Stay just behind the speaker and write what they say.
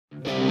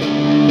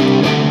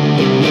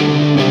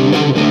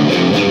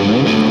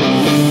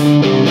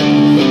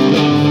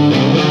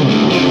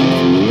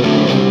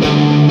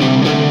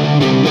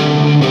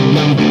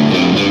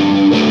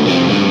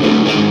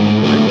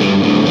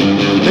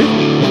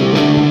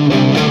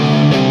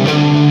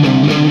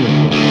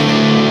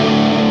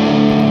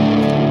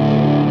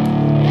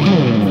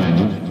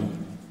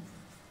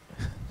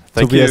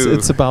Tobias, you.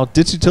 it's about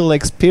digital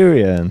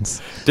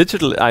experience.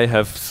 I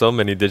have so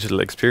many digital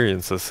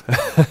experiences.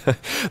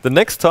 The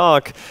next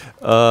talk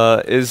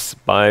is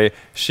by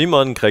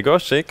Szymon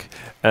Gregorczyk.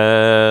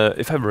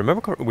 If I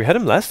remember correctly, we had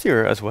him last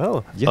year as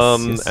well. Yes,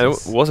 and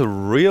it was a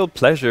real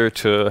pleasure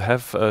to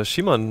have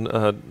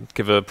Szymon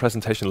give a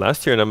presentation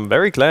last year, and I'm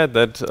very glad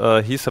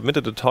that he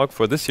submitted a talk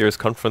for this year's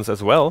conference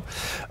as well.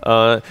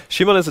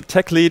 Szymon is a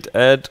tech lead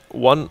at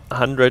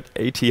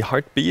 180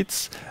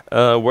 Heartbeats,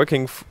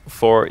 working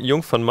for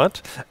Jung von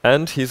Matt,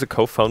 and he's a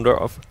co-founder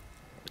of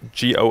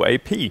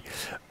GOAP.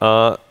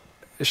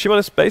 Szymon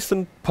is based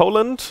in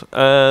Poland,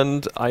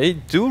 and I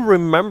do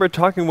remember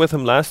talking with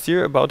him last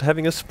year about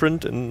having a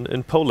sprint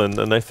in Poland,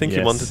 and I think he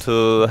wanted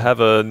to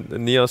have a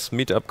NEOS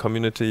meetup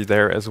community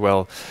there as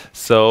well.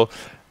 So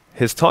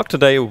his talk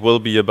today will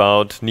be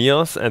about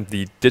NEOS and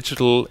the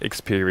digital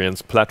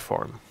experience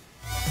platform.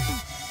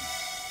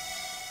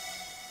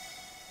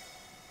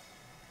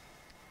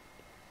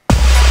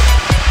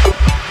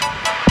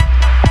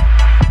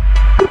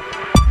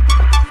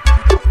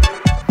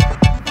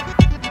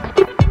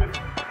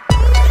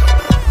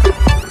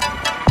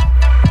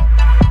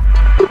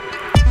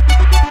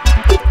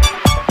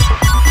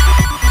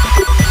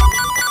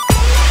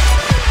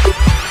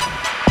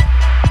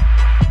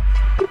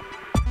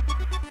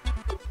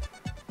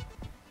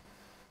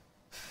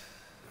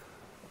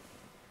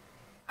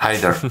 Hi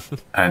there,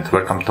 and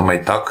welcome to my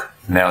talk,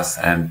 NEOS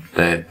and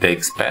the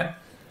DXP.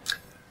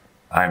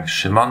 I'm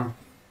Szymon,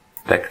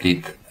 tech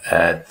lead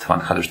at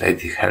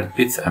 180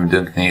 Heartbeats. I'm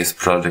doing NEOS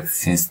project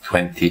since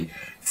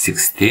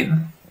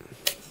 2016.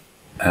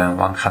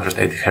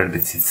 180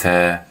 Heartbeats is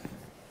an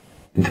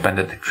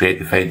independent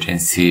creative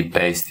agency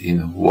based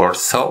in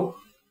Warsaw,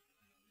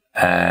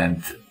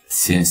 and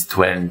since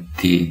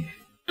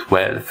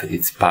 2012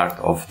 it's part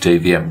of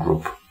JVM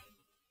Group.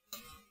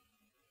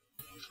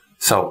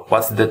 So,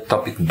 what's the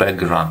topic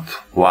background?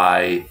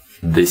 Why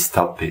this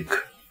topic?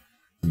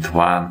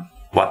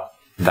 What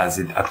does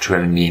it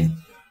actually mean?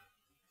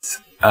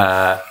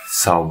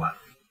 So,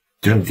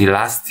 during the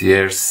last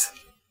years,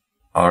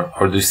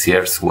 or these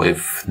years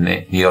with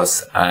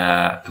NEOS,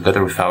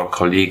 together with our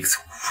colleagues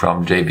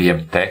from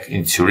JVM Tech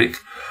in Zurich,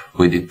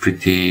 we did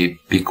pretty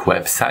big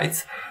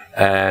websites,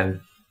 and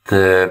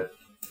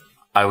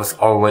I was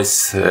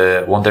always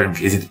wondering,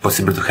 is it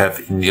possible to have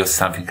in NEOS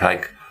something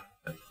like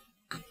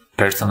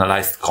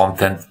personalized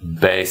content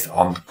based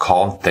on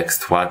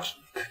context, what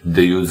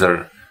the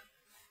user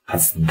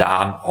has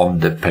done on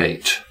the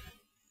page.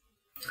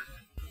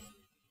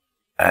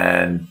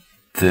 And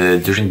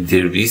during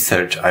the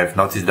research, I've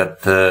noticed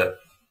that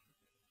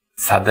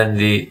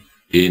suddenly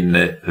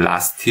in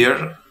last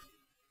year,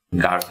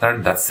 Gartner,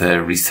 that's a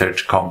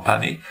research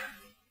company,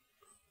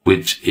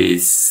 which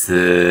is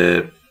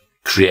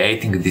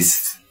creating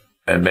these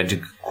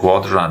magic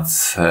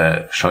quadrants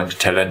showing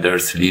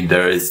challengers,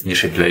 leaders,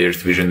 niche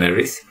players,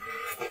 visionaries,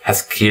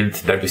 has killed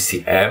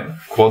WCM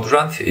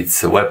quadrant.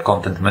 It's web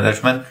content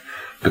management,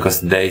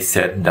 because they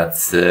said that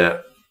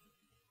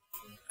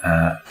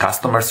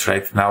customers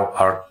right now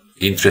are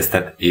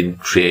interested in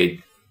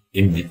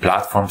the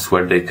platforms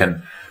where they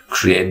can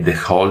create the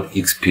whole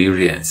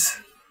experience.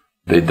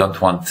 They don't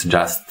want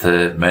just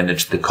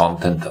manage the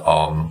content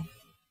on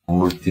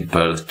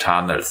multiple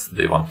channels.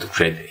 They want to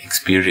create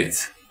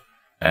experience.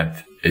 And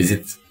is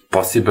it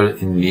possible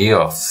in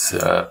NEOS?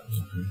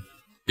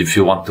 If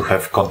you want to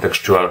have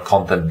contextual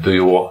content, do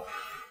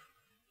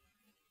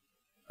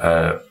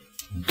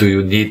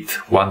you need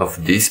one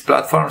of these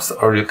platforms,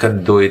 or you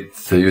can do it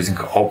using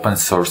open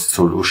source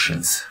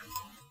solutions?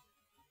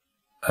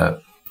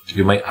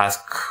 You may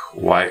ask,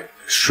 why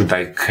should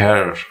I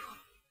care?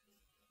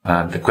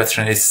 The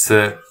question is,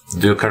 do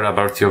you care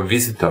about your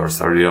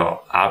visitors or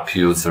your app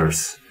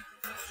users?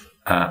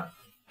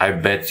 I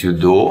bet you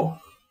do.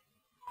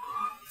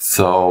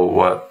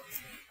 So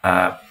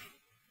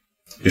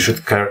you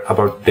should care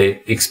about the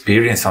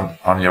experience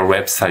on your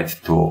website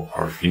too,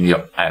 or in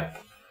your app,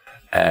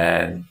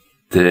 and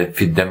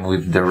feed them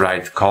with the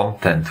right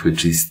content,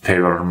 which is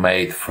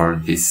tailor-made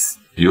for this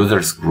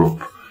users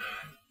group.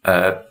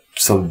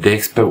 So they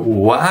expect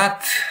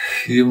what?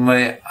 You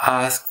may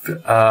ask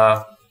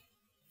a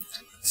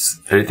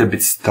little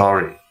bit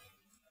story.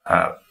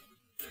 At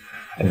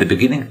the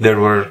beginning, there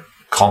were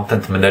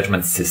content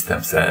management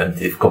systems, and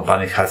if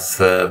company has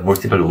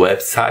multiple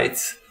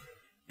websites,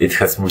 it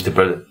has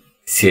multiple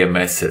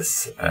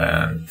CMSs,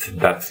 and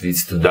that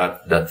leads to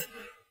that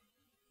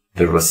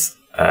there was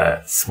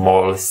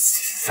small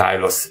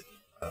silos,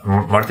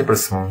 multiple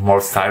small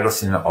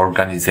silos in an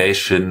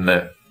organization,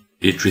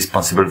 each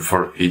responsible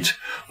for each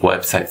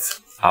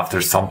website. After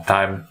some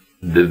time,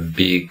 the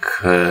big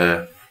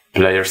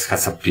players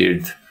has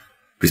appeared,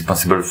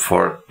 responsible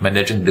for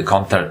managing the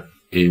content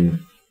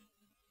in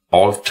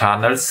all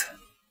channels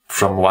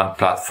from one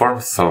platform,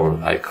 so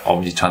like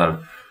omni-channel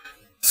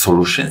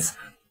solutions,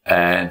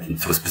 and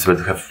it was possible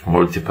to have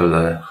multiple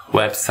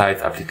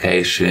website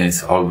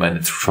applications all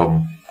managed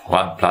from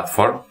one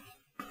platform.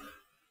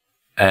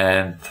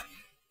 And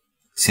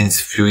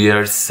since few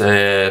years,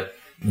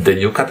 the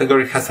new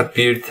category has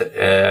appeared,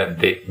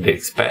 the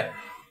DXP,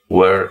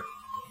 where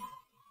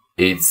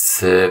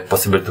it's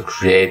possible to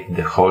create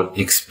the whole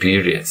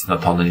experience,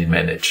 not only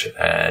manage.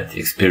 The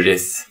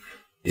experience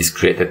is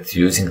created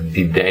using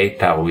the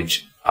data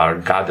which are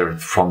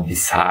gathered from the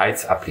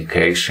sites,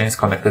 applications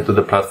connected to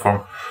the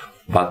platform,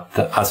 but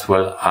as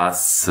well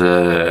as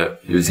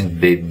using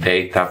the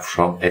data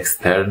from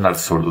external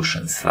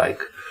solutions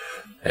like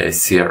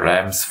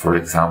CRMs, for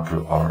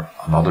example, or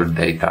another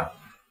data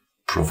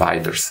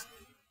providers.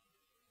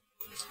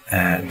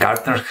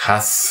 Gartner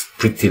has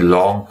pretty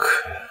long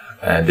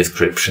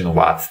description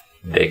what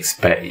the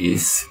DXP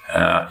is.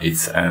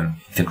 It's an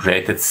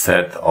integrated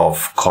set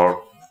of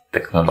core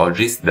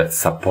technologies that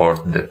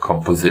support the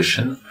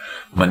composition,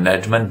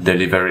 management,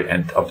 delivery,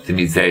 and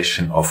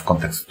optimization of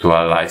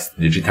contextualized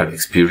digital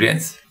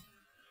experience,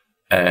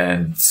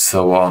 and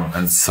so on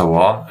and so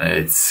on.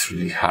 It's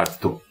really hard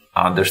to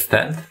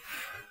understand.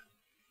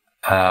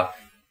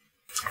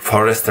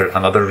 Forrester,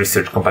 another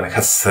research company,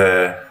 has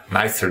a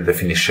nicer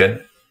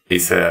definition.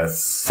 Is a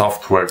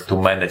software to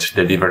manage,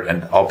 deliver,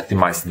 and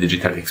optimize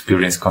digital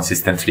experience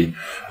consistently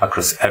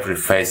across every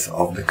phase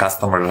of the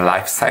customer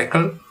life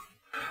cycle.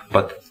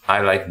 But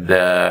I like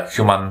the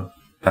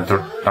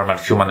normal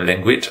human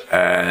language,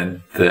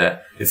 and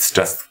it's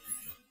just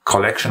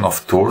collection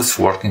of tools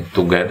working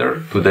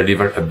together to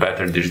deliver a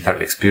better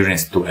digital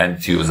experience to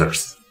end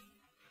users.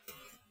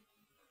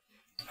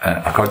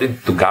 According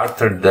to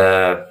Gartner,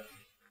 the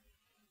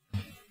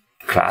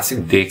classic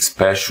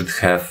DXP should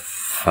have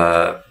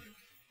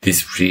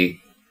these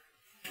three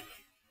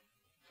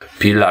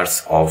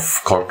pillars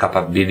of core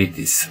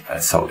capabilities.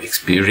 So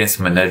experience,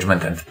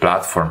 management, and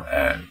platform.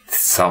 And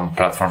some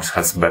platforms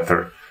has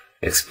better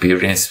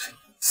experience,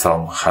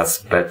 some has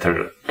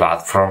better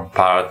platform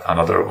part,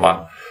 another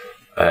one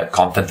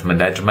content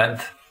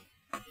management.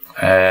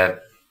 And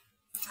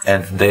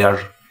they are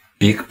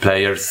big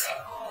players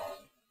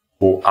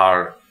who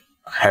are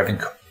having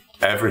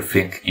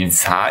everything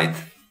inside,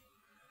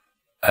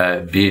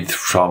 built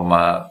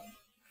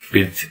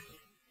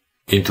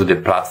into the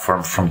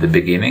platform from the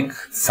beginning.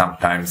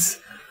 Sometimes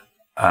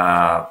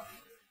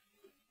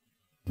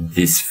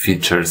these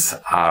features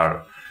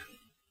are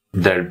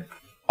there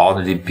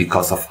only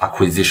because of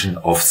acquisition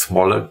of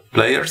smaller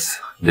players,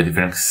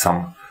 delivering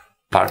some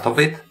part of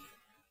it.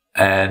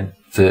 And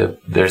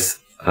there's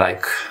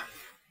like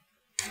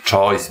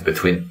choice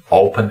between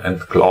open and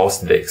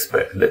closed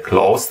DXP. The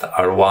closed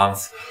are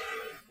ones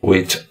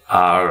which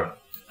are,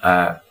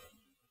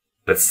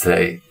 let's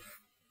say,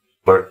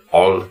 where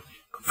all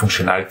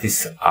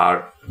functionalities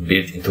are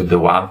built into the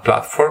one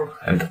platform,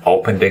 and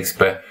open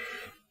DXP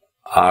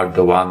are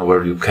the one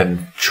where you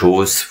can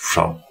choose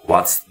from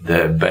what's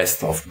the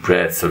best of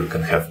breed. So you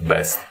can have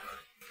best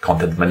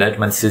content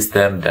management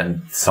system,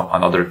 then some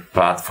another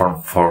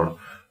platform for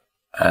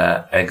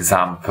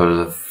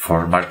example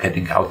for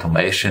marketing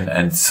automation,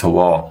 and so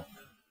on.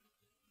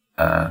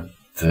 And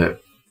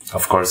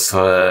of course,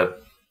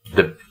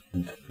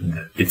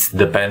 it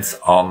depends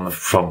on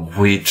from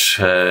which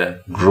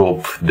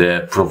group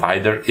the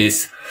provider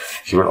is.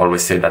 He will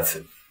always say that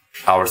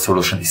our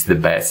solution is the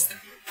best.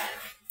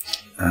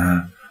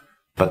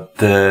 But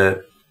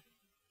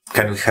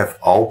can we have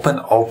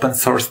open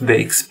source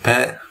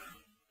DXP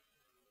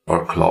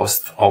or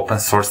closed open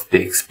source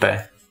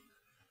DXP?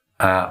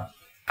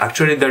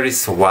 Actually, there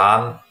is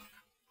one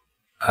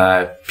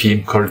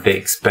PIM called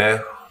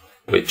DXP,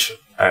 which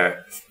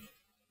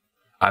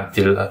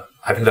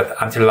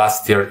until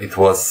last year it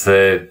was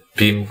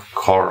PIM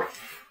Core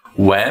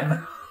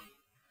WEM,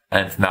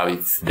 and now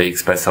it's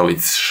DXP, so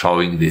it's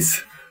showing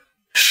this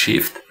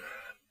shift,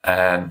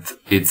 and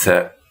it's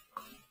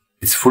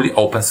fully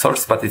open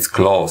source, but it's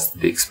closed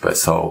DXP,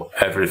 so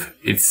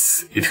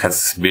it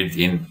has built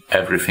in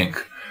everything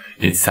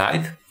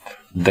inside.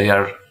 They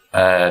are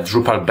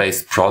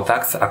Drupal-based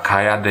products,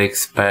 Akaya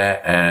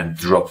DXP and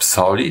Drop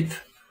Solid,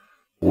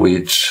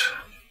 which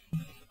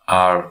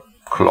are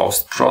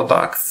closed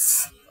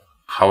products.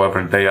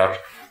 However,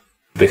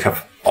 they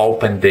have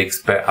open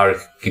DXP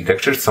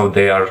architecture, so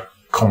they are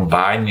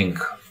combining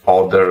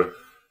other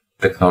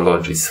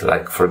technologies.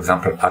 Like, for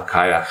example,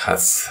 Akaya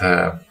has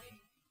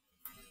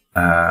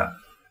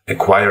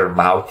Acquire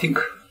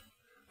Mautic,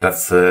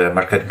 that's a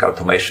marketing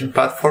automation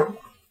platform.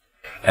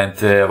 And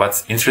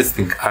what's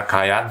interesting,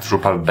 Akaya,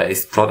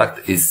 Drupal-based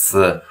product, is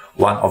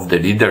one of the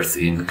leaders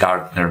in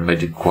Gartner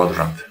Magic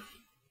Quadrant.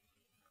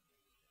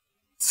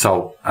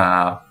 So,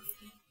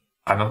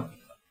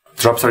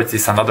 Drop Solid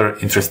is another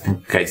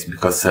interesting case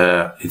because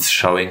it's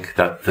showing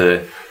that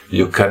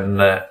you can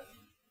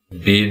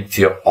build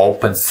your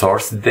open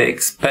source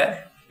DXP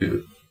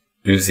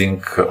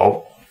using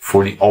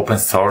fully open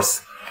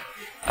source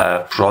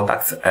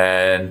products,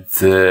 and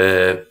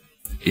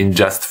in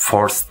just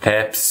 4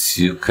 steps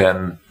you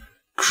can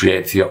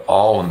create your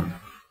own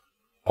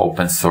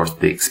open source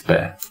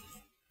DXP.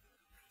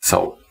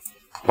 So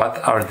what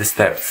are the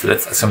steps?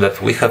 Let's assume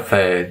that we have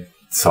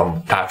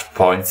some touch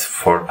points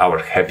for our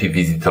happy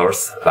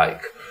visitors,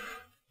 like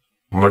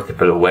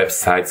multiple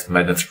websites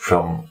managed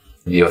from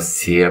Neos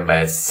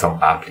CMS,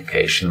 some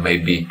application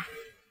maybe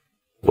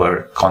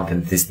where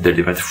content is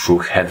delivered through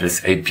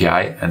headless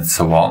API and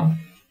so on.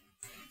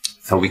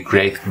 So we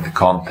create the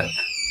content.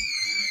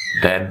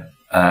 Then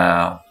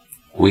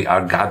we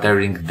are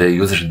gathering the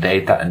user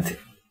data and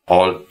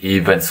all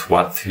events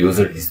what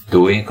user is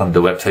doing on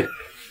the website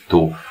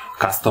to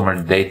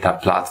customer data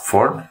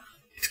platform.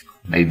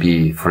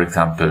 Maybe, for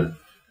example,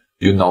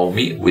 You Know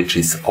Me, which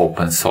is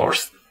open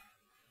source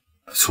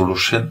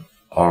solution,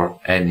 or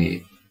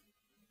any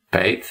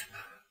paid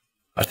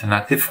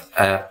alternative.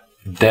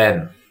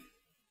 Then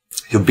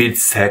you build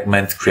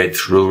segments,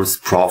 create rules,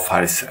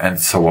 profiles, and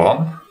so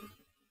on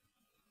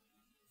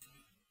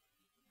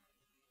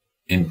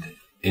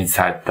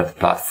inside that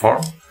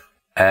platform,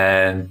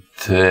 and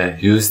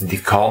use the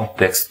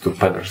context to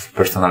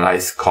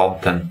personalize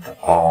content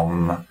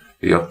on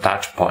your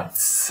touch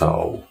points.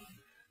 So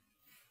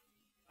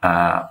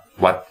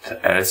what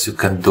else you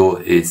can do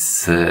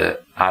is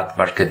add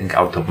marketing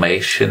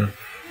automation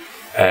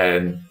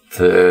and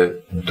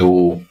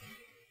do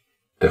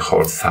the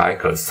whole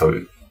cycle. So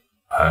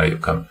you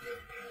can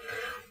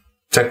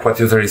check what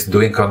user is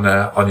doing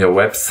on your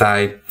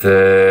website,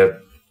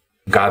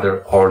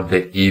 gather all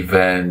the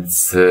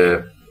events,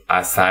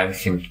 assign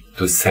him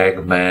to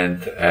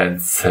segment,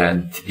 and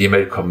send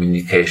email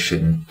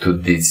communication to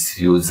these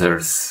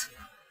users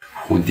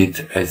who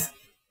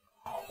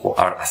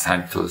are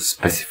assigned to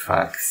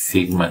specific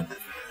segment.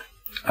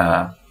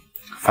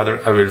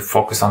 Further, I will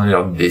focus only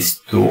on these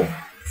two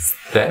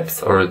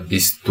steps, or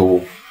these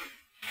two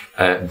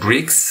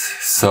bricks.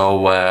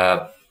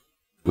 So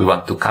we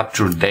want to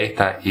capture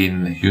data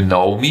in You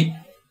Know Me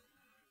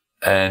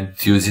and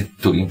use it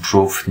to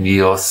improve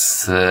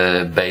Neos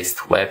based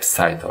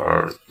website,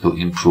 or to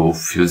improve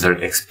user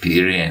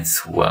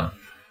experience when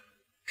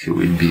he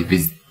will be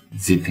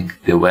visiting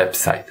the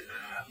website.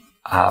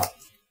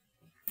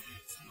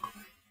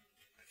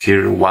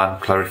 Here one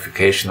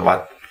clarification,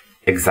 what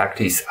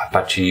exactly is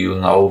Apache You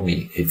Know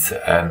Me. It's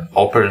an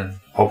open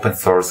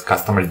source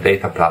customer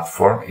data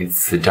platform.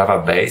 It's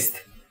Java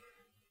based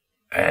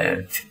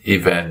and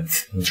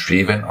event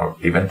driven or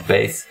event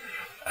based.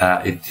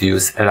 It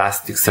uses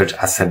Elasticsearch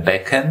as a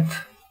backend,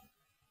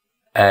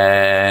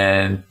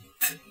 and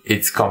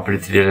it's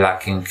completely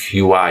lacking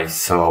UI.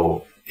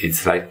 So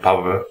it's like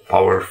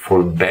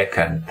powerful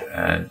backend,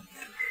 and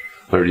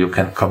where you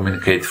can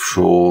communicate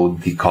through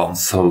the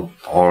console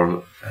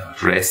or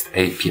REST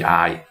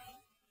API.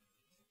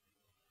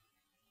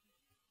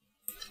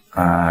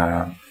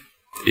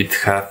 It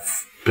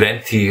has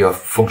plenty of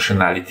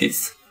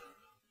functionalities.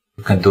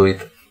 You can do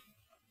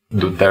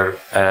there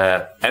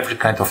every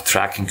kind of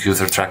tracking,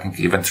 user tracking,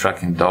 event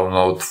tracking,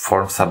 download,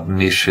 form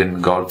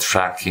submission, goal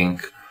tracking,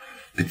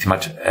 pretty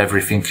much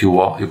everything you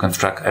want. You can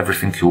track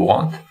everything you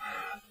want.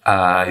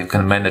 You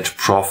can manage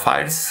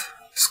profiles,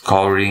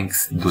 scoring,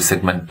 do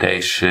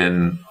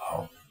segmentation,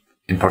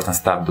 important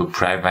stuff, do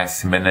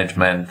privacy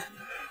management,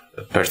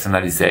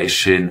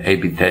 personalization,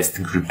 A/B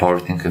testing,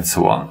 reporting, and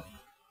so on.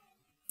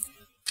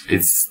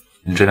 In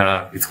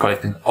general, it's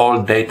collecting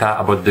all data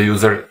about the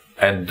user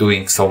and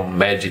doing some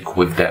magic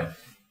with them,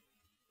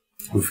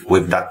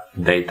 with that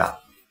data.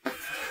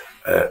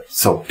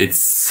 So it's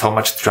so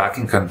much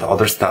tracking and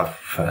other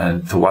stuff.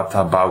 And what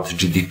about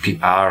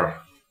GDPR?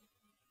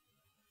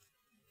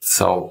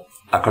 So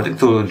according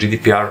to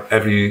GDPR,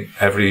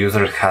 every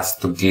user has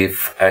to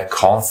give a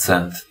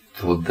consent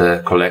to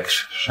the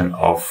collection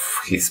of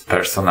his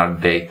personal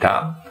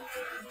data,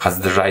 has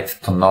the right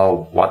to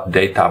know what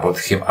data about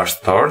him are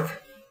stored,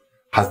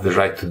 has the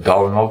right to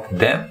download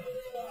them,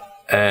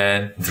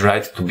 and the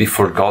right to be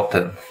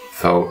forgotten.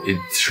 So it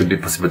should be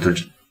possible to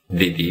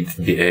delete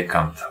the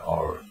account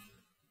or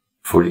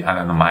fully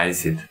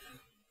anonymize it.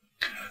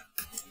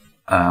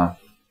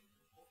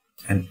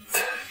 And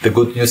the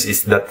good news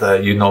is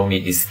that You Know Me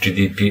is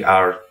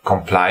GDPR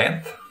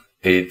compliant.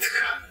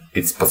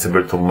 It's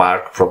possible to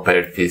mark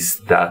properties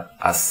that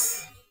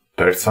as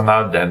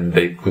personal, then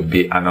they could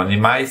be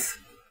anonymized.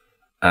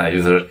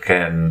 User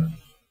can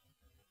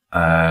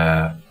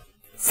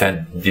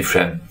send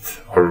different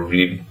or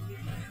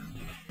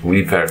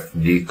revert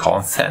the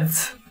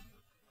consents.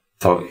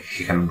 So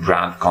he can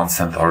grant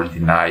consent or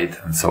deny it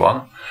and so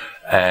on.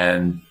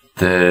 And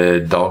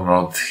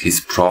download his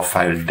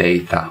profile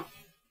data.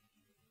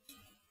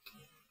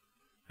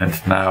 And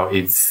now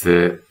it's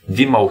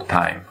demo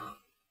time.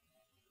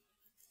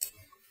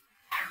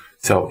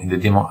 So in the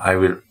demo, I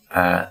will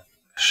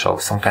show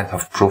some kind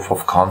of proof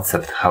of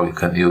concept how you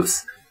can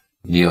use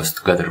Neos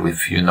together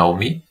with You Know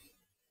Me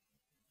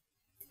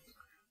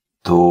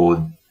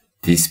to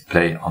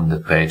display on the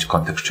page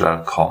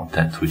contextual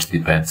content which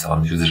depends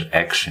on user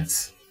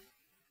actions.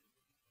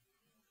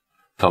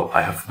 So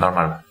I have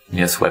normal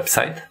Neos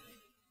website.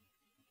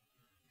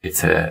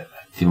 It's a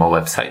demo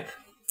website,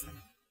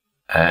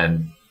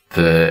 and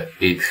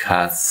it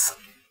has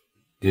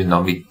You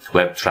Know Me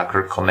web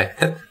tracker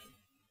connected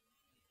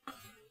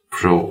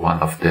through one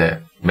of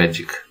the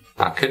magic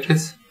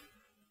packages.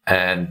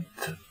 And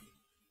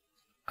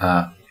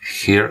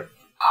here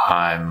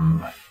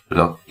I'm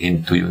logged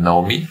into You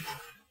Know Me,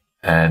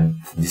 and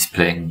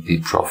displaying the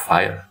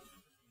profile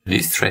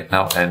list right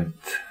now and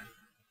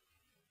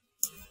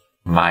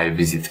my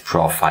visit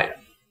profile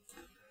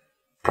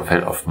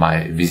of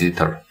my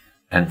visitor.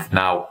 And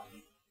now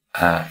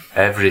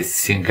every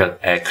single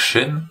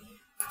action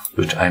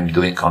which I'm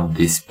doing on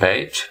this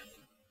page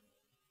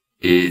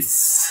is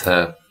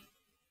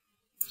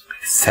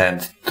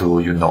sent to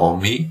you know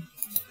me.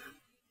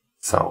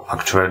 So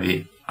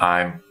actually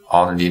I'm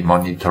only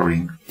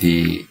monitoring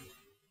the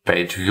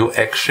page view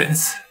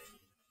actions.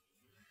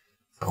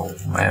 So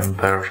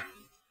member,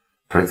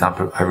 for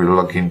example, I will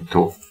log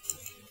into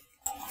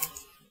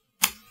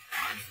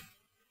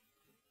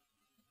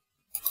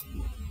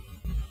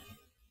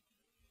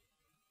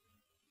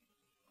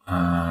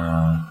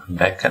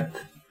backend,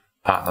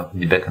 not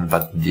the backend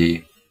but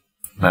the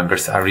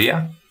members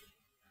area.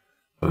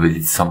 We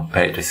did some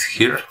pages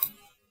here.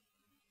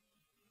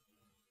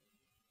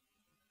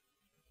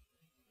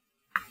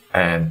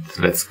 And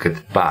let's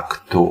get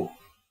back to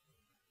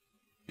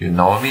you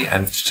know me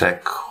and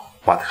check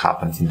what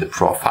happens in the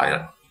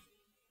profile.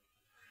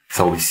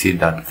 So we see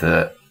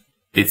that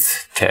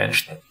it's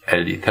changed a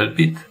little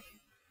bit.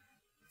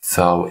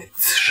 So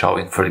it's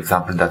showing, for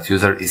example, that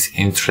user is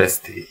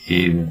interested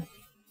in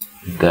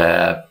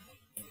the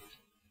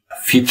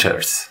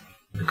features,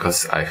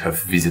 because I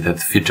have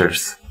visited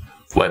features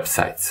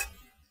websites.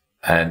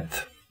 And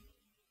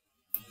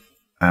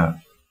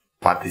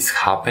what is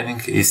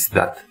happening is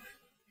that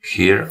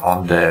here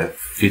on the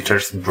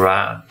features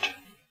branch,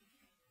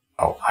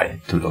 I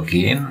need to log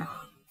in.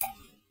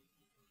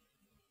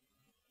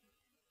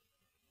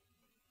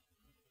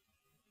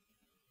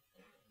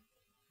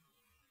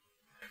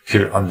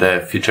 Here on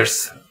the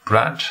features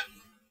branch,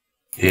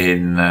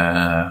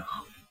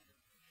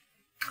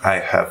 I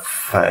have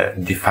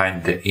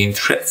defined the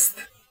interest,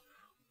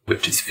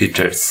 which is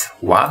features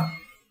 1,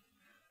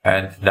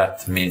 and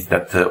that means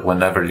that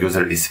whenever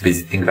user is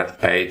visiting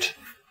that page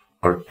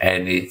or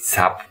any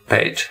sub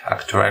page,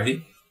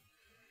 actually,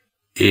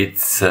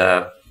 it's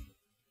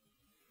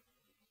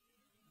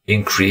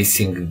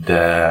increasing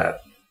the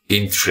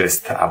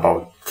interest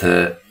about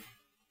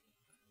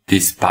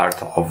this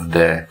part of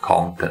the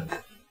content.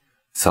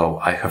 So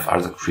I have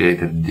also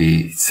created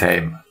the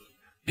same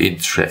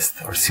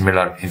interest or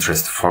similar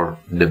interest for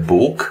the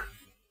book,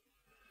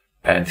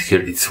 and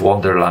here it's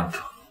Wonderland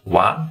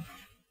 1,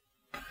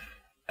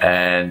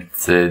 and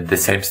the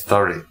same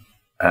story.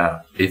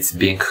 It's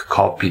being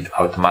copied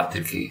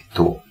automatically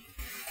to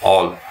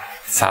all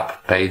sub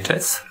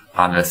pages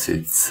unless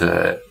it's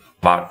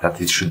marked that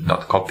it should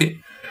not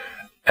copy.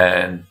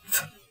 And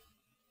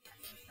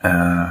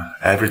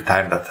every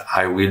time that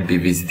I will be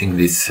visiting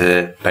these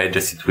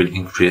pages, it will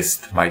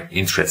increase my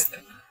interest.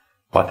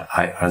 What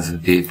I also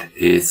did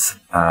is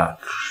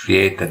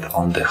created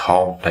on the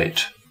home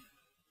page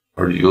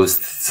or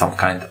used some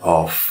kind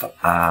of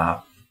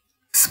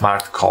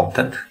smart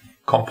content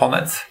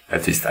components,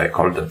 at least I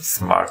call them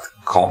smart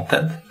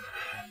content,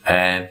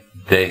 and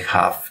they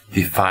have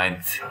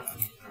defined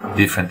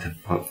different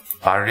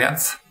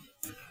variants.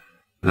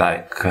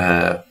 Like,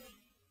 there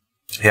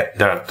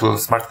are two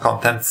smart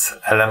contents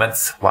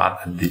elements, one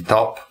at the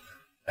top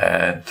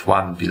and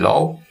one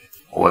below,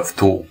 with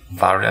two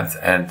variants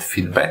and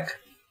feedback.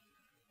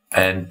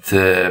 And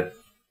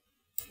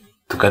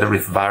together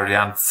with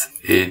variants,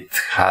 it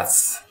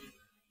has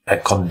a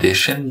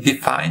condition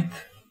defined,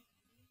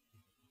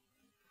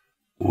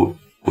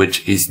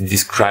 which is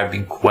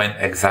describing when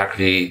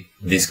exactly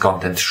this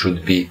content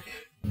should be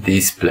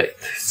displayed.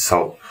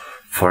 So,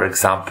 for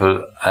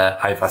example,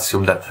 I've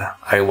assumed that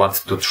I want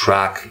to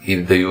track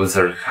if the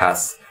user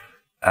has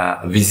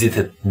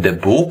visited the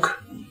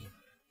book,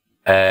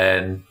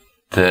 and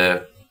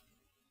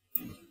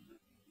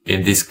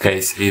in this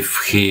case,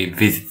 if he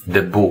visits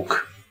the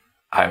book,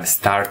 I'm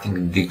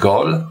starting the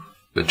goal,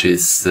 which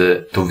is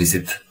to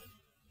visit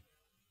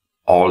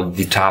all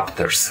the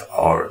chapters,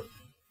 or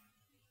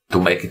to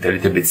make it a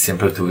little bit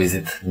simpler, to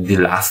visit the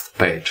last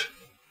page.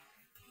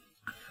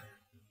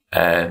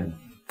 And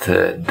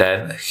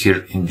then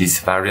here in this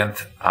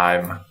variant,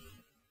 I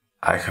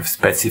have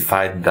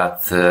specified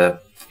that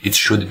it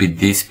should be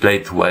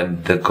displayed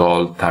when the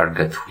goal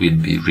target will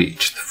be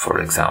reached,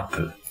 for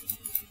example.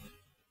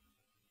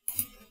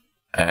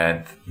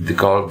 And the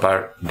goal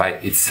bar by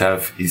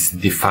itself is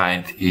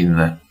defined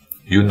in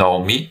you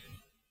know me.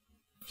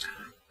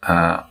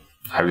 I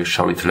will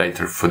show it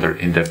later further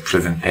in the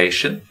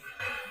presentation.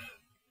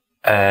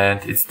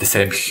 And it's the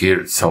same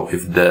here. So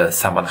if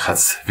someone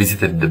has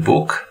visited the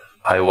book,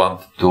 I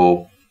want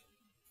to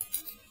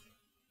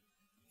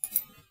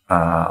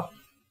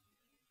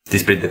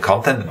display the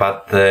content,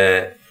 but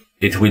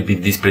it will be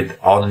displayed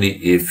only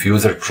if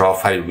user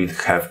profile will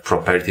have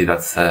property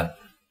that's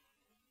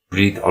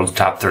read all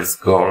chapters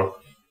goal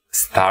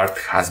start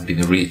has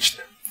been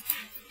reached.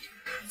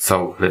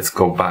 So let's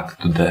go back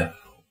to the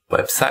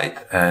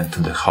website and to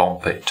the home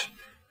page.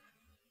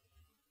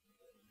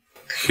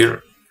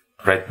 Here,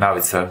 right now,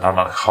 it's a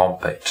normal home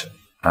page.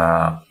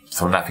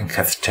 So nothing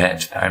has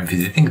changed. I'm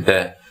visiting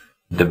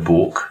the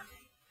book,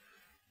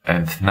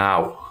 and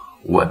now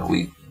when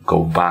we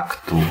go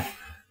back to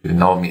you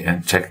know me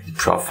and check the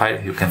profile,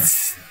 you can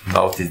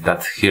notice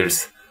that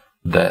here's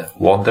the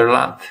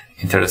Wonderland,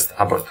 interest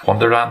about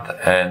Wonderland,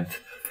 and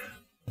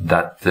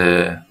that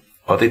the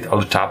audit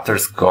all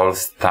chapters goal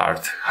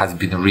start has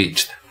been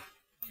reached.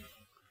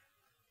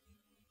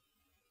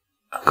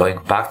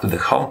 Going back to the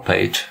home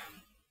page,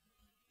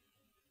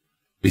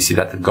 we see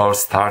that the goal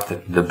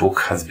started, the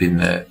book has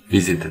been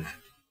visited.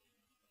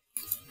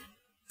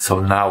 So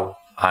now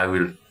I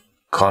will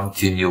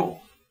continue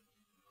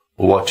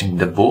watching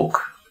the book.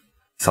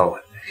 So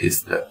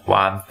here's the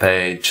 1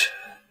 page,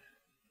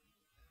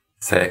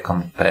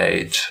 2nd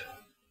page,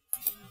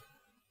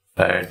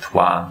 3rd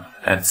one,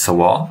 and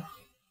so on.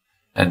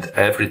 And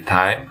every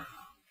time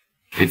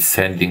it's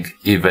sending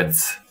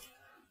events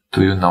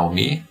to you know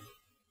me.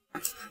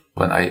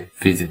 When I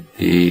visit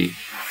the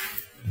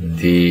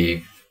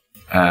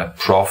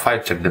profile,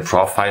 check the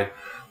profile,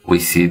 we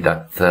see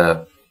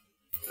that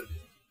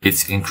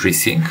it's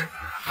increasing.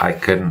 I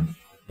can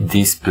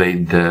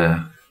display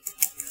the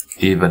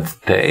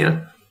event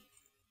tail.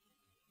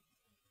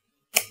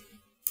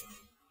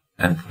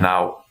 And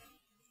now,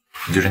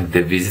 during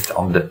the visit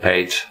on the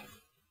page,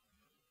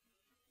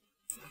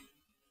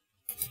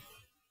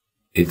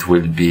 it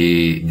will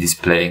be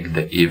displaying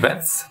the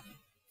events.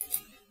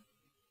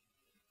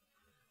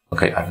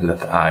 Okay, after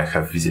that I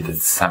have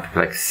visited something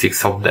like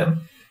 6 of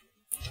them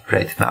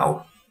right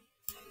now.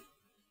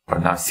 For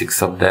now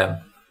 6 of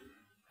them.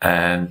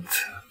 And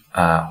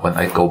when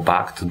I go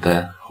back to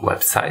the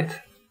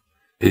website,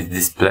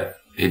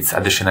 it's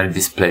additionally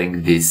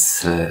displaying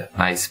this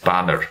nice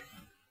banner.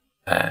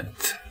 And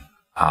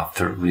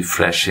after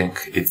refreshing,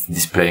 it's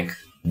displaying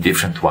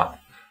different one.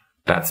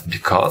 That's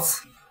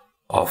because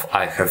of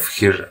I have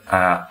here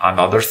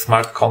another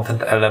smart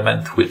content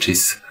element which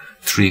is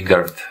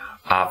triggered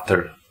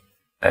after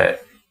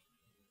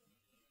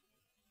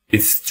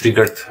it's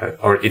triggered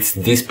or it's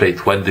displayed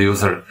when the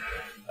user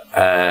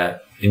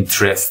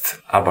interest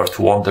about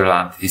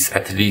Wonderland is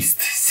at least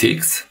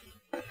 6,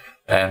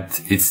 and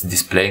it's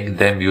displaying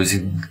them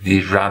using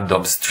the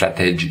random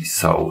strategy.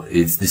 So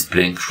it's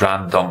displaying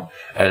random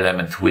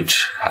element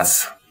which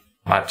has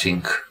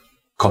matching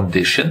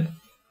condition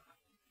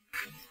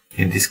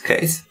in this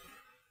case.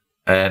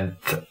 And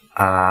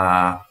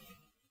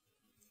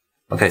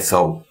okay,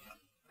 so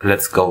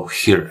let's go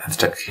here and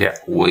check here.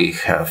 We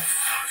have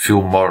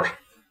few more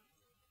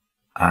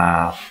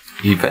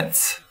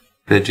events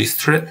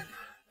registered,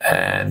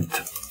 and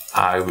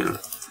I will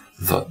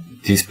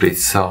display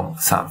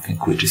something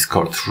which is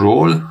called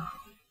rule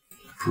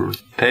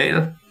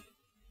tail.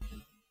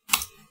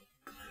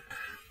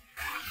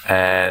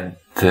 And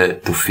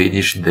to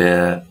finish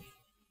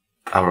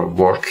our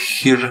work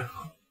here,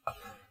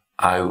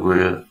 I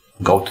will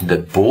go to the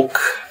book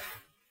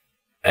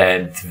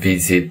and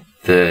visit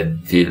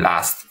the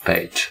last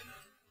page.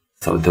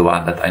 So the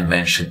one that I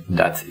mentioned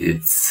that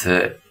it's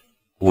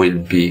will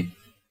be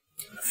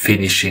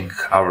finishing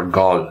our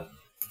goal.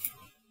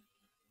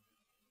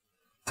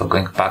 So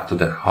going back to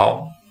the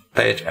home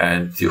page,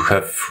 and you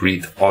have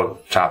read all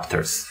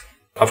chapters.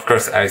 Of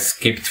course I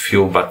skipped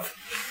few, but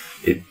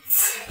it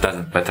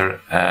doesn't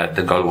matter.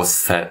 The goal was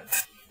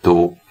set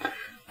to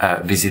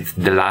visit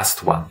the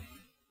last one.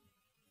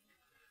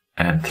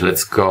 And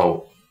let's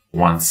go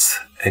once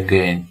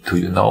again to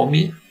you know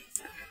me,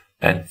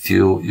 and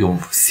you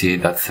see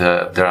that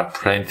there are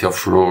plenty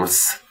of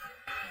rules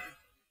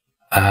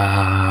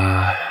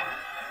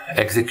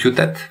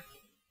executed,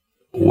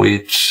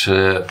 which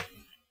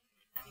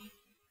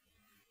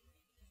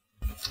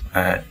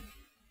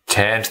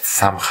changed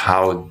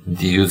somehow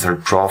the user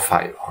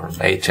profile, or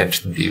may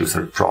change the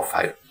user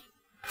profile.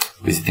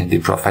 Visiting the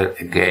profile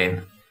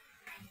again,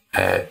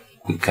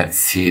 we can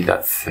see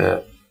that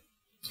there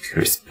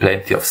is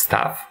plenty of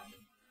stuff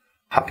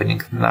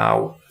happening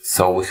now.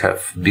 So we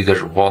have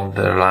bigger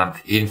Wonderland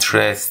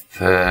interest,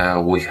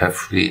 we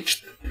have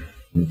reached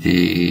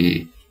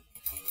the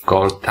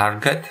goal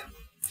target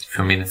a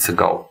few minutes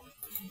ago.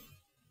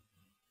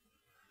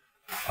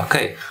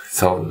 Okay,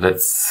 so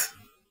let's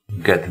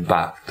get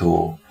back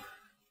to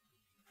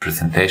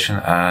presentation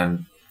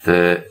and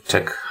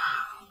check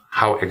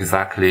how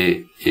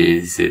exactly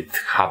is it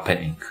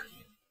happening.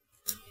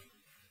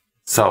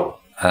 So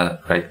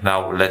right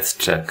now let's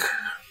check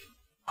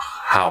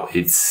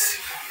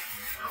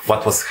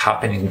what was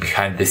happening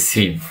behind the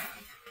scene.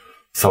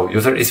 So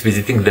user is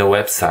visiting the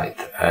website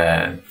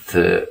and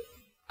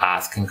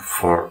asking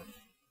for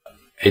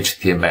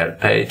HTML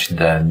page.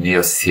 The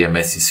Neo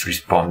CMS is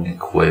responding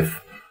with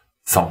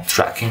some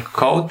tracking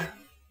code,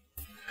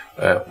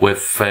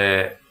 with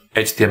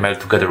HTML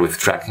together with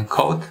tracking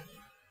code.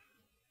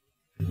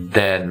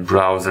 Then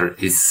browser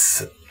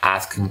is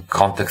asking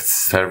context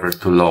server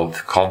to load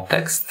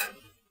context,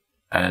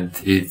 and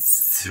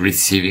it's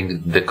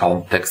receiving the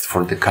context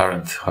for the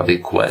current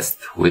request,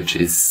 which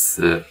is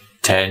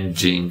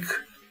changing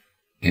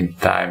in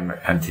time,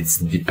 and it's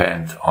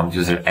depend on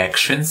user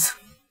actions.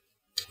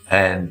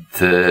 And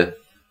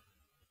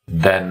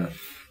then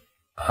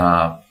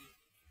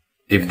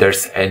if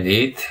there's a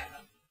need,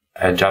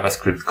 a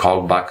JavaScript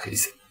callback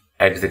is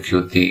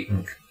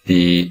executing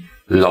the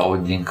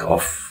loading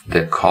of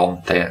the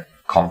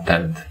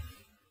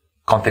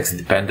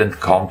context-dependent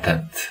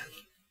content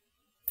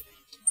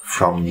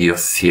from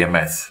Neos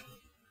CMS.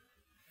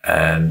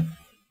 And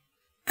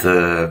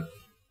the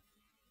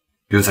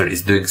user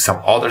is doing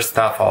some other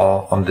stuff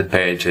on the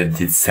page, and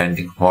it's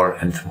sending more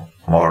and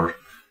more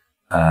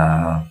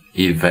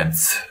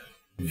events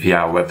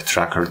via web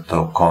tracker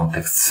to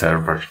context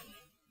server.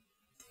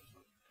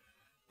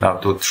 Now,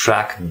 to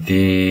track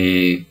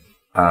the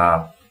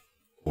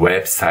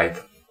website,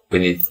 we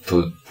need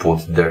to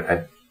put there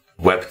a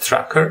web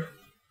tracker.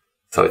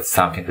 So it's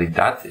something like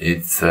that.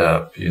 It's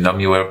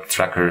Unomi web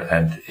tracker,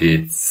 and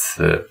it's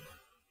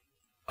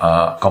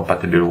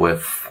compatible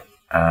with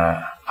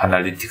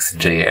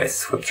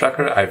Analytics.js web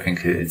tracker. I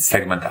think it's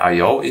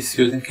Segment.io is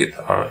using it,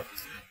 or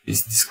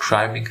is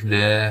describing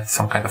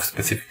some kind of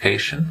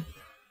specification.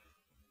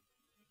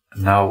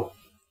 Now,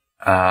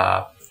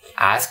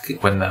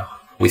 when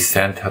we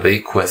send a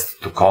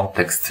request to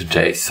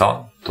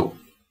context.json to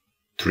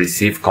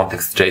receive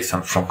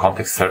context.json from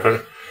context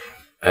server,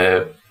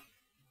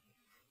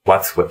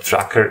 what web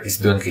tracker is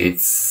doing,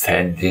 it's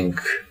sending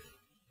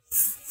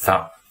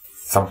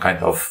some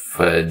kind of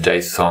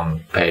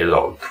JSON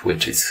payload,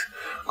 which is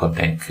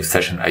containing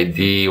session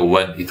ID,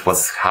 when it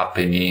was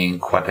happening,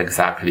 what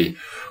exactly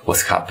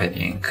was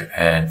happening,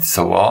 and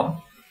so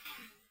on,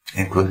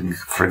 including,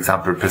 for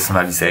example,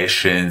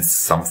 personalizations,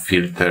 some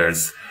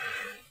filters.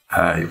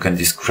 You can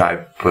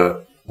describe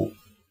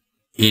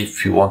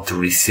if you want to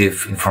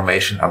receive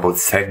information about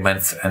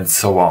segments, and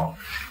so on.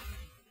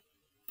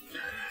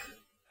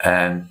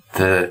 And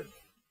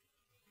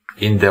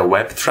in the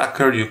web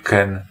tracker, you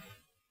can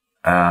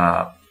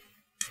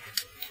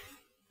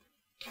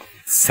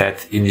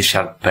set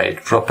initial page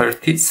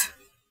properties.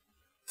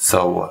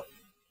 So,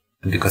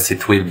 because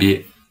it will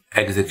be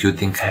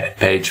executing a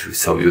page view,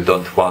 so you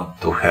don't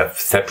want to have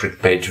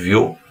separate page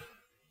view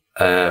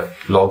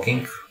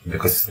logging,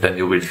 because then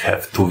you will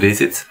have 2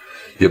 visits.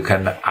 You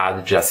can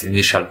add just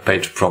initial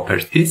page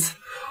properties,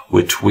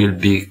 which will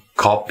be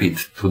copied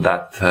to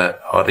that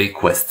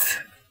request,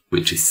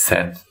 which is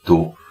sent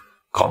to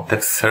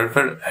context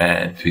server.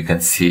 And we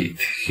can see it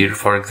here,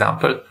 for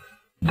example,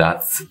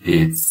 that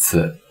it's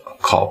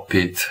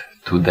copied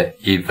to the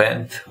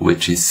event,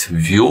 which is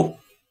view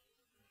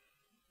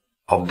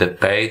of the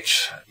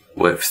page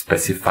with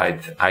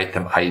specified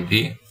item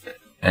ID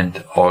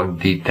and all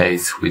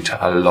details which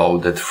are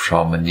loaded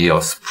from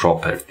Neos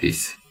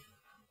properties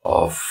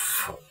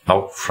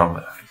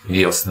from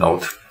Neos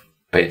node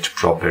page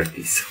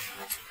properties.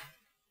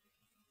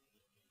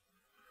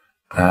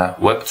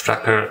 Web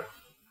tracker.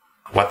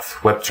 What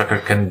web tracker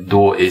can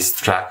do is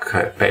track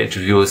page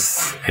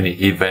views, any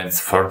events,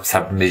 form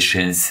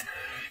submissions,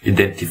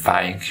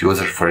 identifying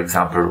user, for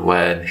example,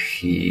 when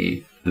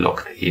he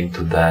logged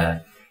into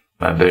the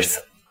members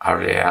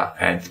area,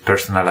 and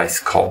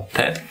personalize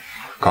content.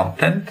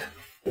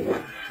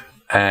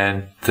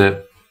 And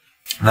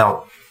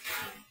now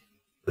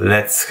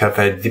let's have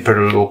a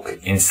deeper look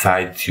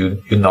inside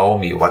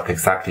Unomi, what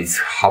exactly is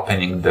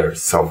happening there.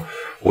 So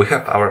we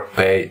have our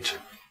page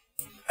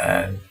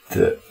and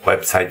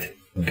website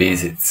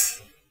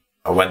visits.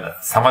 When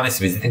someone is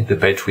visiting the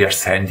page, we are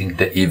sending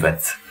the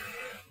events.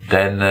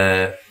 Then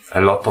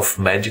a lot of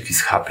magic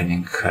is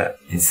happening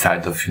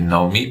inside of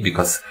Unomi,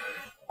 because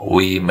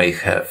we may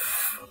have,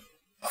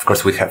 of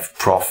course, we have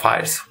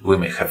profiles, we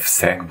may have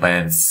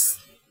segments,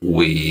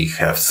 we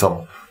have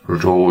some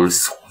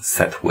rules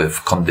set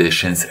with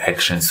conditions,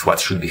 actions, what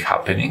should be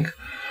happening.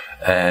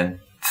 And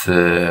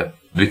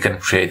we can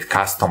create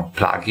custom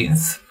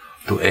plugins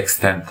to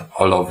extend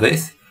all of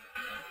this.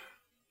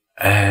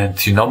 And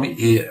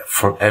Unomi,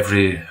 for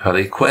every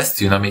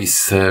request, Unomi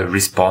is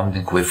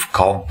responding with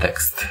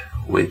context,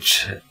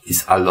 which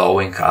is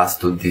allowing us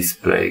to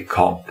display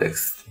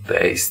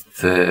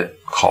context-based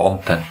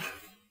content.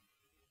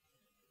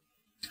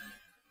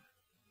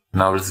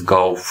 Now let's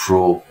go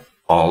through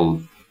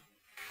all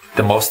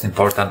the most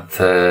important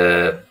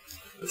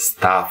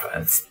stuff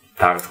and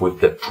start with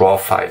the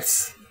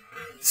profiles.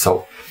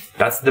 So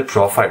that's the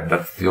profile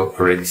that you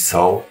already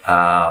saw.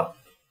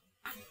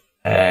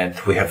 And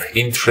we have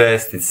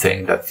interest. It's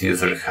saying that the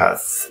user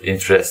has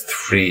interest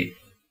 3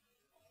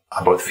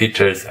 about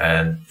features,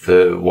 and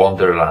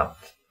Wonderland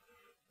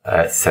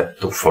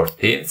set to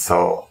 14.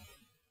 So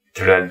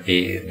it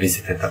already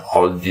visited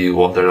all the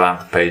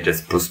Wonderland pages,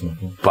 plus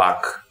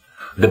back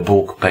the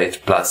book page,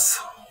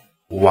 plus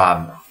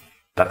 1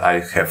 that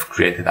I have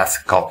created as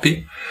a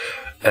copy.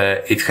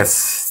 It has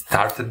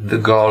started the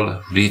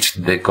goal,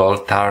 reached the goal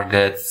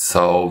target,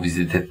 so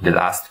visited the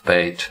last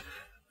page.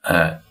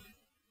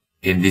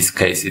 In this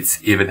case, it's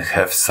even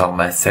have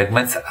some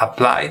segments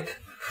applied.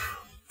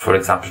 For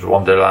example,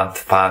 Wonderland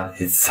fan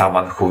is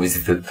someone who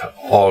visited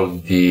all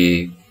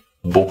the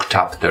book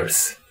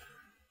chapters,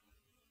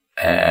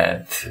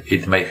 and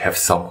it may have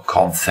some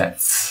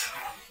consents.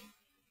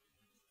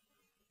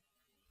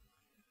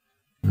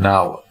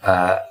 Now,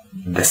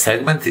 the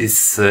segment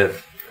is a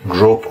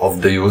group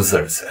of the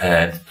users,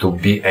 and to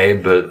be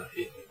able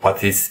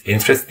what is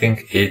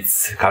interesting,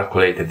 it's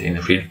calculated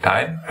in real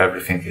time.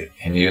 Everything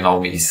in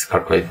UNOME is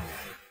calculated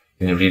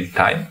in real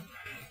time.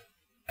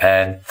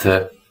 And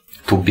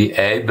to be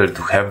able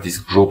to have this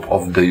group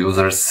of the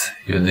users,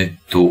 you need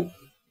to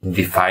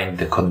define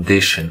the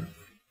condition,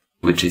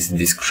 which is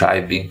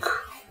describing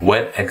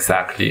when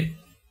exactly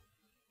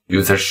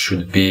users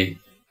should be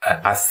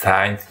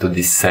assigned to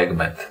this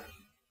segment.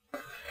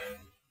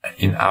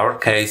 In our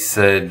case,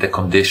 the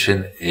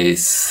condition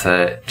is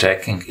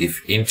checking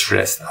if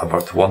interest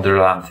about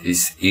Wonderland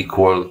is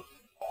equal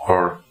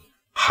or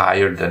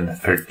higher than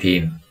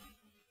 13.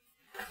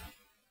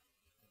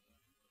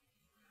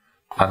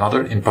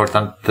 Another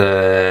important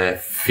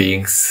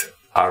things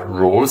are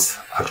rules.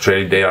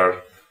 Actually, they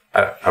are,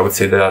 I would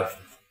say that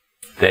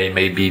they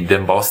may be the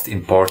most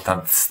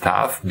important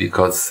stuff,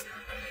 because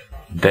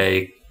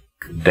they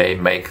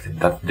make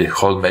that the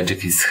whole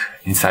magic is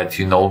inside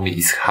UNOME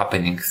is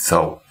happening.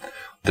 So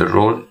the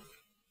rule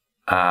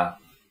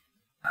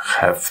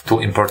have two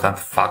important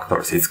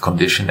factors. It's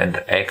condition and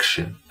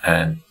action,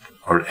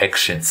 or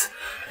actions.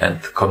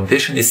 And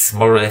condition is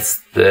more or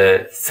less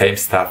the same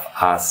stuff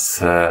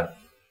as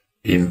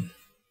in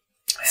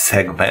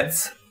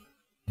segments,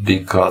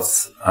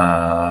 because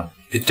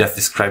it's just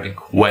describing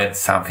when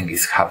something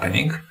is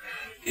happening.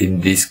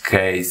 In this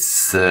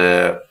case,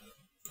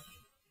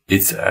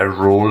 it's a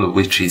rule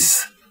which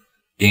is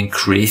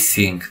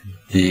increasing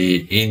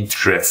the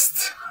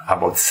interest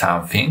about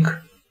something.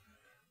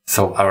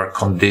 So our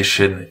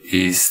condition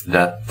is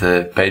that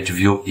the page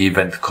view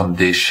event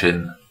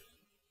condition,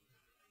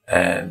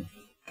 and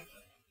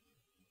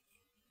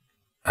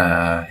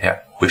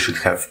we should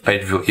have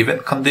page view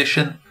event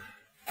condition,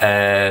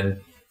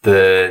 and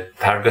the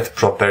target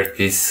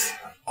properties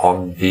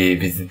on the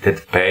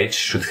visited page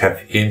should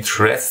have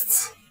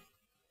interests,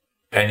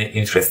 any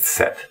interest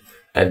set.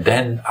 And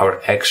then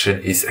our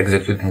action is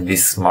executing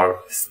this small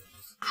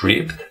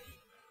script,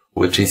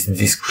 which is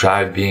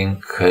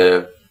describing,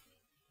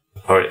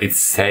 or it's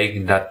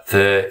saying that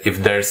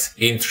if there's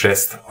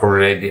interest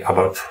already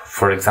about,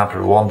 for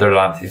example,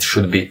 Wonderland, it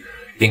should be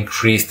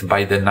increased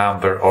by the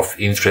number of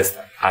interest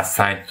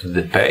assigned to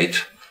the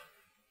page.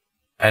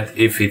 And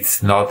if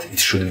it's not, it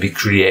should be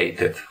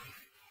created.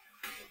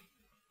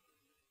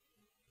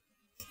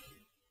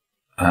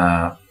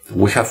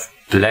 We have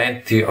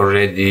plenty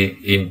already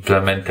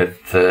implemented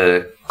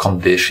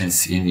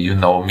conditions in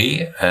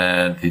UNOME,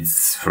 and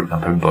it's, for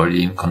example,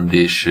 Boolean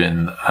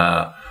condition,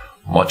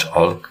 much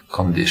old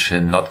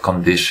condition, not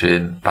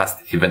condition,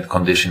 past event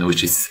condition,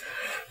 which is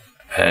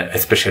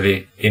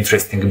especially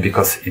interesting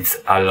because it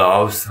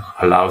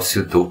allows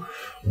you to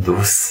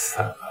do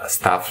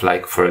stuff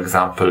like, for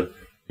example,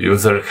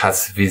 user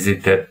has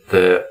visited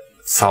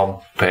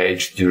some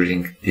page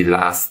during the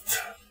last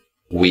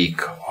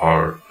week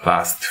or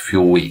last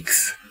few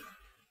weeks,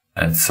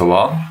 and so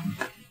on.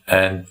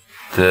 And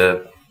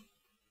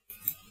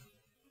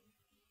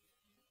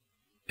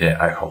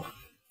I hope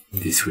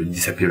this will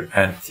disappear.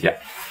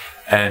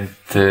 And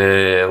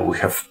we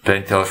have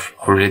plenty of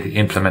already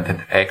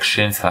implemented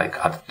actions like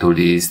add to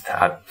list,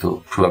 add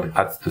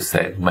to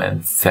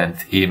segment, send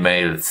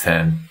email,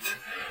 send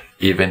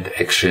event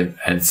action,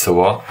 and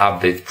so on.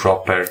 Update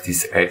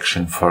properties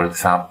action, for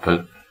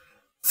example.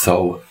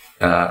 So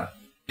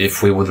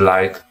if we would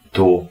like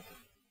to,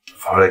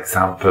 for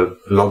example,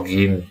 log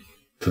in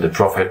to the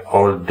profile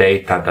all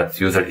data that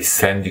user is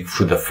sending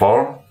through the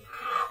form,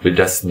 we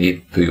just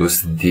need to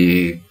use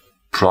the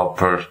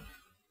proper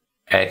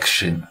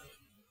action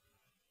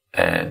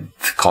and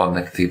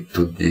connect it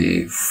to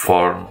the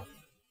form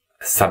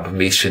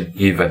submission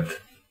event.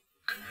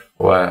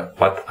 Well,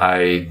 what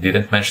I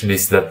didn't mention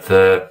is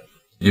that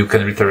you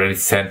can literally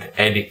send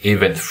any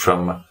event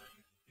from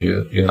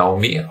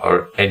UNOME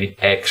or any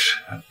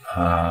action,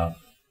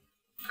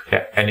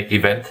 any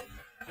event,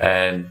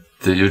 and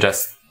you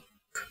just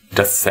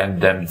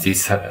send them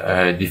this,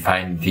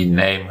 define the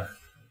name,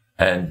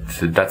 and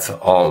that's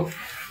all.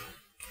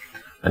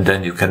 And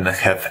then you can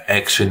have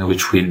action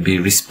which will be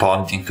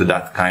responding to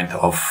that kind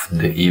of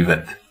the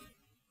event.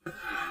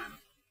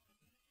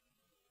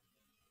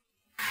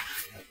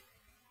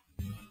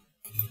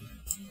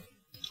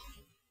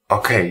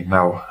 Okay,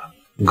 now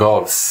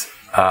goals.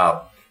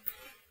 I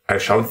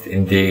showed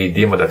in the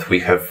demo that we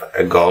have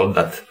a goal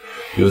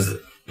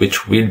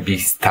which will be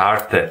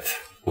started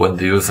when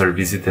the user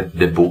visited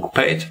the book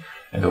page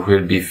and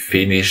will be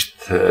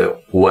finished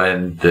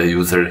when the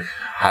user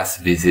has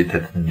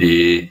visited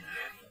the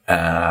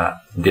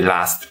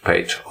last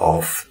page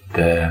of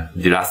the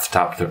last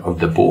chapter of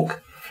the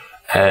book.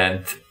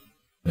 And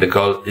the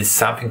goal is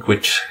something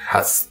which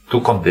has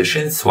two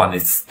conditions. One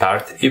is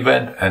start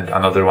event and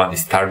another one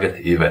is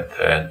target event.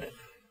 And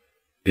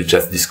it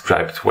just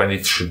described when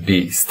it should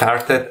be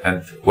started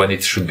and when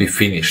it should be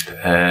finished.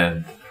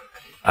 And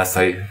as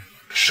I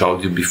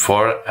showed you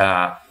before,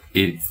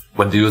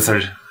 when the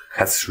user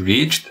has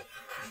reached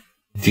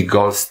the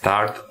goal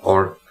start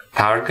or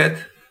target,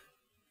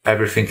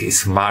 everything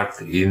is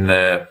marked in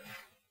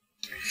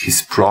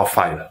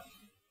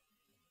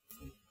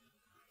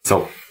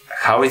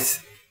how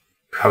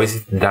how is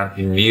it done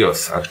in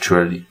Neos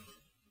actually?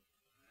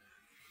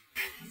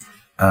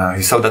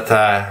 You saw that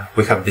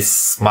we have this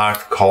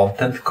smart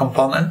content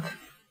component,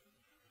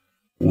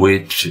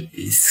 which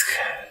is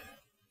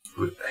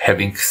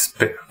having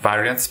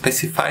variant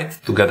specified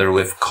together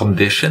with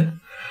condition.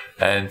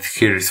 And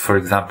here is, for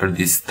example,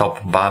 this top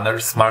banner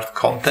smart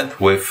content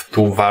with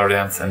 2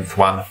 variants and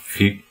 1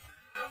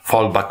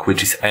 fallback,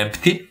 which is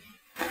empty.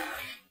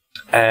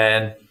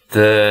 And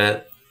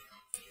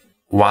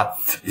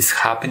what is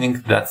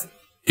happening, that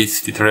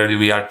is literally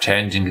we are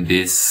changing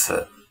this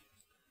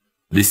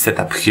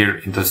setup here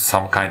into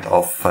some kind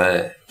of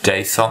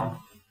JSON,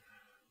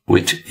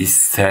 which is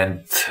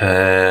sent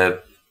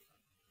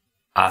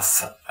as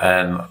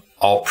an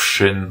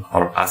option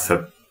or as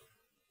a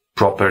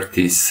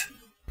properties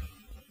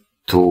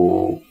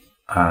to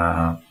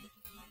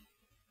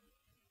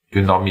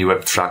Unomi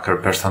Web Tracker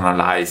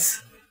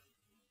personalize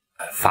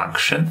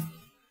function.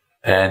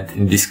 And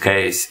in this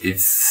case,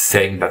 it's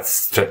saying that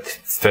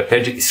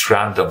strategy is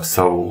random,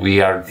 so we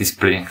are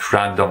displaying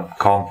random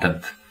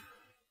content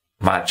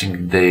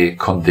matching the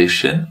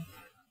condition.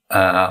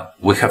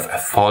 We have a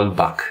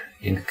fallback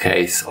in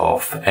case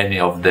of any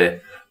of the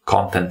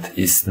content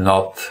is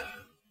not,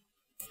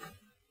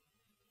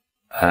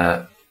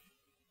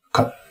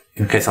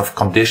 in case of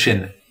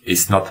condition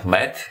is not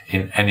met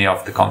in any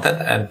of the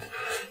content, and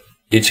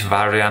each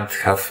variant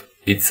have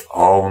its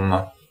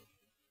own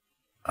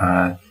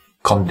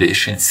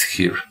conditions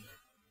here.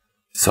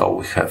 So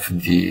we have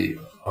the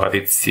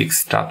read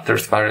 6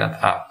 chapters variant.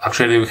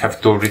 Actually, we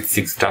have 2 read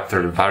 6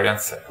 chapter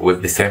variants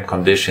with the same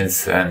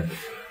conditions, and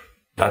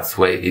that's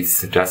why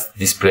it's just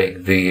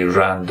displaying the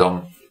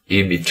random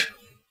image.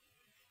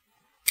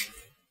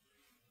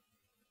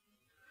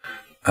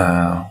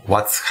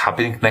 What's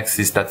happening next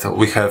is that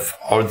we have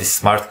all these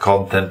smart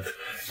content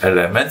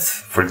elements,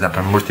 for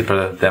example, multiple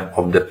of them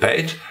on the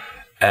page,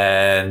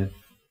 and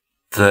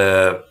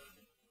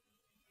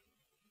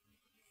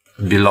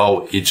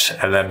below each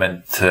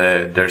element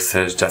there's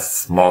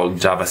just small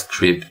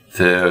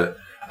JavaScript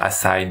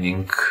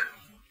assigning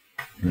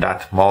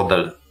that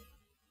model,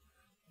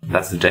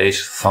 that's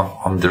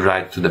JSON on the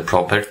right, to the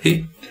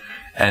property,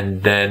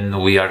 and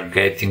then we are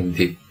getting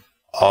the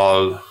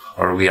all,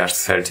 or we are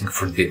searching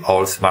for the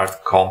all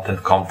smart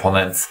content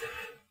components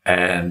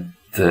and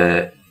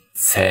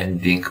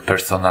sending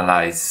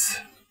personalized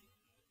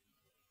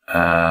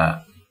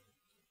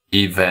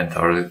event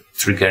or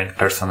triggering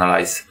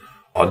personalized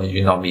on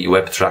Unomi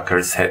Web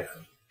Trackers,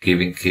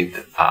 giving it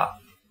a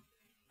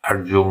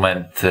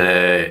argument,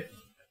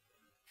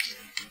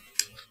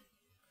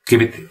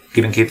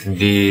 giving it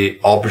the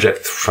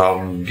object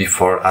from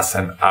before as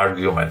an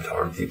argument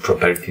or the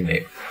property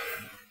name.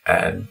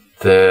 And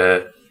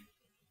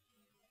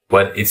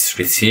when it's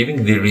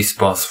receiving the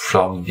response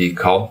from the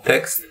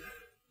context,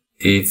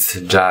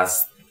 it's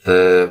just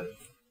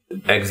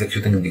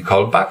executing the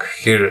callback.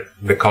 Here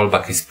the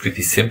callback is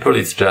pretty simple.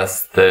 It's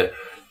just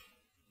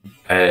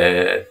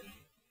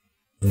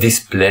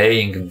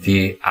displaying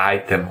the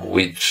item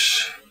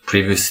which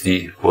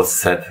previously was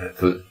set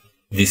to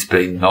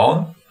display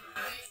none,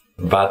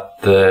 but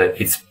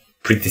it's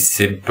pretty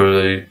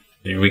simple.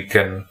 You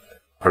can,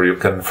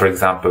 for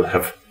example,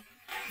 have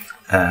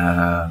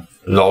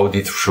load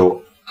it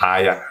through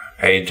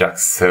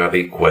Ajax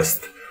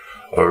request,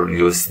 or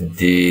use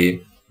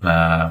the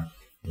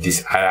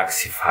this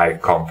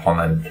Ajaxify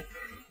component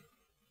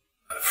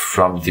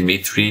from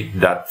Dimitri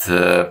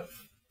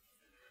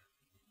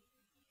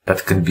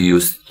that can be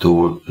used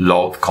to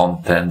load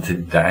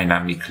content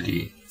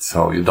dynamically,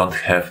 so you don't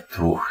have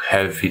to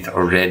have it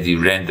already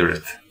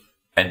rendered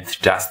and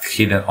just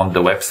hidden on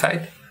the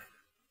website.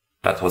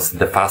 That was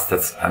the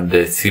fastest and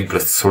the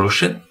simplest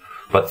solution,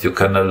 but you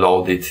can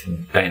load it in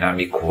a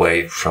dynamic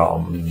way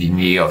from the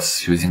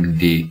Neos using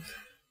the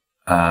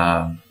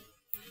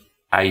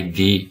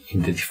ID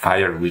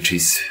identifier,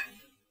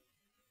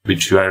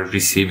 which you are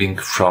receiving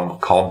from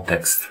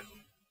context.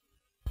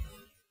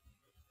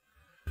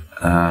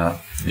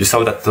 You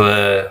saw that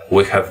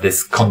we have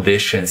this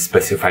condition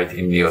specified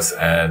in Neos,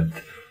 and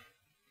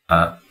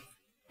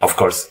of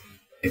course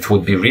it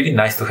would be really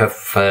nice to have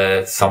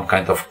some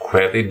kind of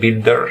query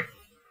builder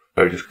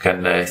where you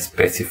can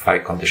specify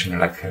condition,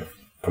 like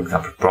for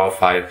example,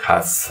 profile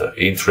has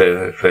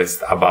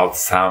interest about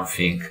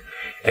something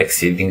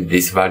exceeding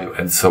this value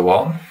and so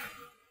on.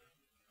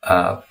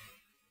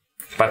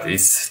 But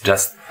it's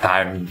just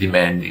time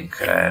demanding,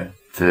 and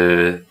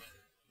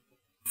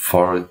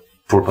for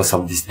purpose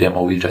of this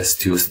demo we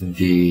just used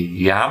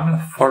the YAML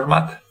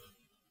format,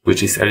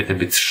 which is a little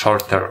bit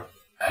shorter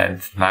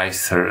and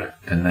nicer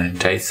than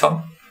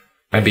JSON.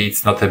 Maybe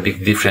it's not a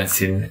big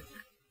difference in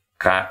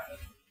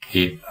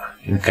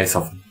case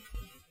of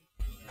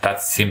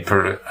that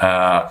simple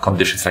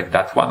conditions like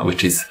that one,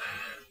 which is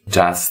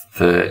just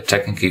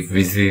checking if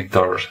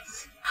visitor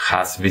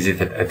has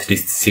visited at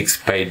least 6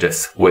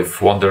 pages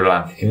with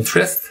Wonderland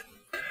interest.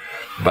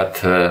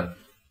 But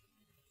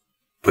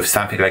with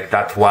something like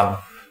that one,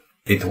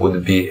 it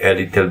would be a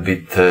little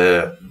bit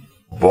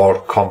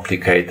more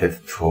complicated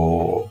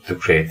to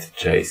create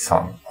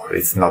JSON, or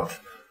it's not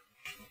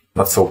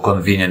not so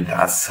convenient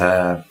as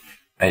a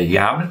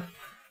YAML.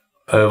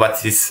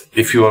 But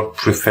if you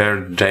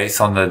prefer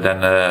JSON,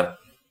 then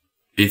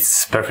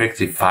it's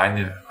perfectly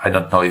fine. I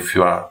don't know if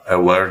you are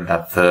aware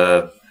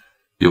that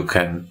you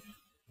can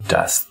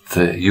just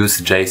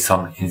use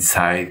JSON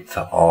inside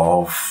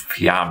of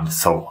YAML.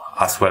 So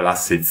as well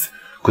as it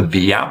could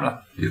be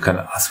YAML, you can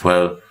as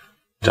well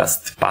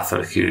just pass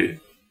here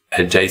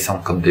a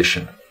JSON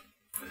condition.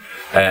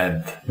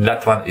 And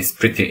that one is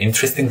pretty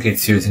interesting.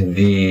 It's using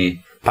the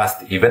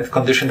past event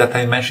condition that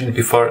I mentioned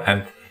before,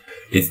 and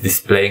it's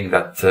displaying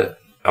that,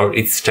 or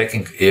it's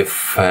checking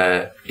if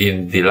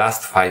in the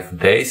last 5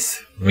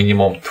 days,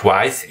 minimum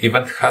twice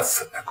event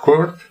has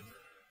occurred,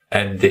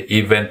 and the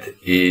event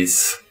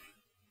is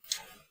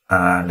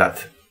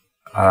that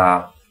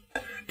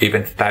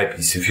event type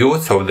is view,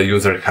 so the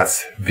user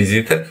has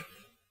visited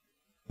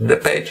the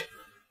page,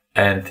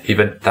 and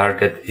event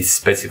target is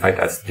specified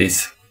as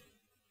this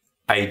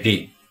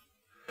ID.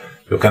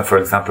 You can, for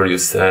example,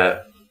 use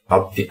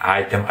not the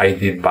item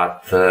ID,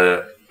 but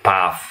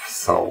path.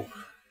 So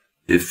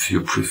if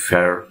you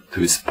prefer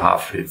to use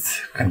path, it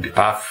can be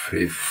path.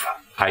 If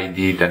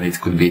ID, then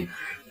it could be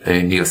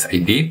Neos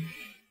ID.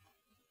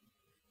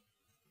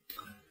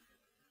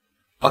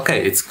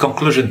 Okay, it's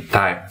conclusion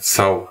time.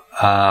 So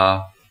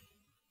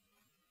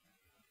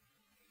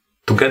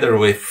together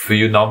with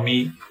we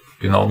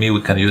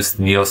can use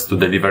Neos to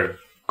deliver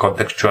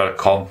contextual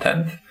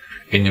content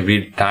in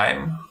real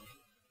time,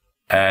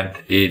 and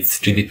it's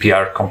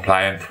GDPR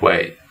compliant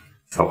way.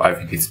 So I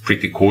think it's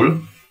pretty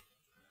cool.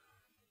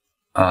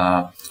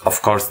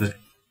 Of course,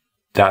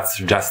 that's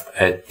just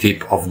a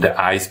tip of the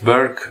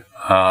iceberg.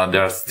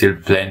 There are still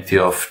plenty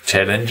of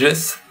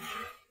challenges.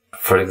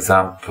 For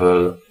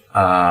example,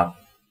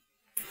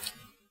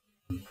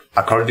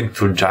 according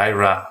to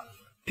Jira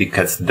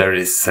tickets, there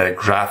is a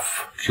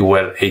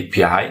GraphQL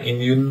API in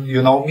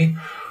Unomi,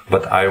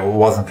 but I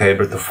wasn't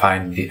able to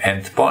find the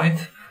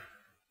endpoint.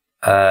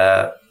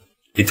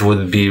 It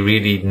would be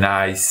really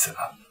nice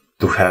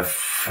to have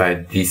a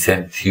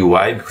decent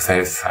UI, because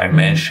as I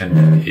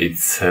mentioned,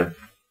 it's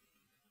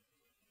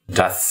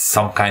just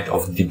some kind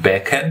of the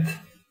backend.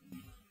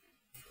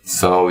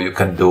 So you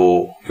can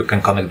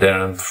connect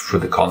them through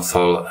the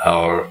console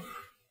or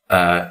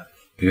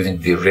using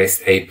the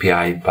REST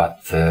API, but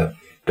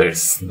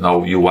there's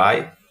no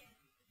UI.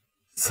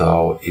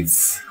 So it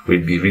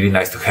will be really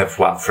nice to have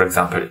one, for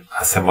example,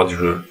 as a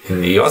module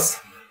in Neos.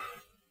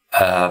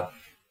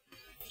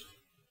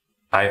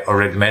 I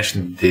already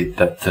mentioned it,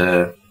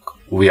 that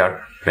we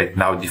are right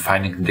now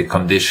defining the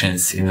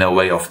conditions in a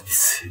way of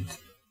this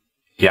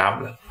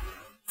YAML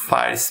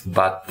files,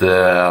 but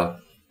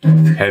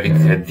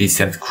having a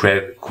decent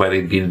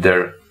query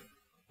builder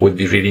would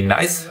be really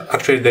nice.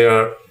 Actually,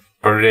 there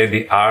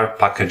already are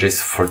packages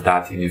for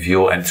that in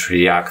Vue and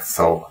React,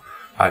 so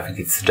I think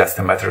it's just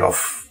a matter of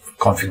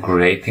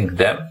configuring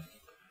them.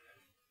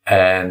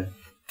 And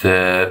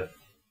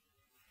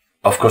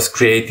of course,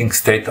 creating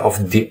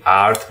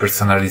state-of-the-art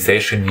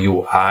personalization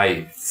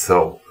UI.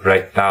 So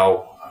right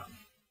now,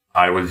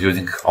 I was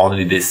using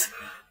only this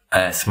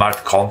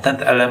smart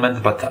content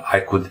element, but I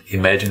could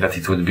imagine that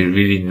it would be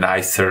really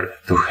nicer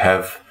to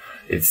have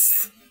it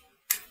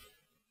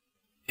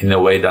in a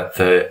way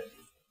that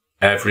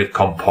every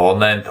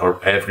component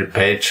or every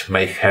page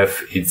may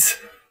have its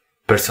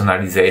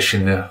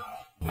personalization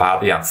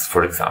variants.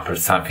 For example,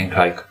 something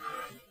like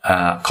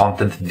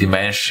content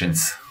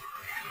dimensions.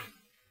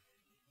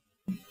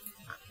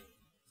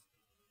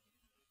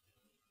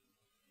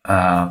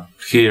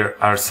 Here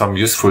are some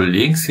useful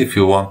links if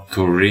you want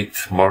to read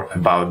more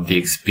about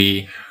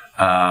DXP,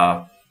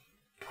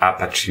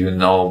 Apache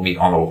Unomi,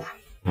 or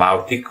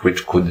Mautic,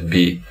 which could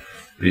be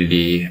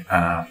really,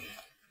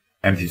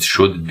 and it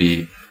should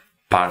be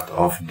part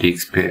of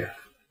DXP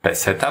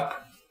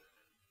setup.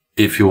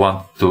 If you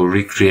want to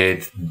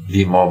recreate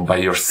demo by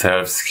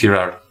yourselves, here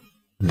are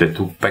the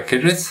two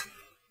packages.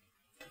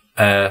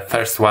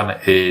 First one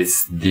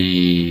is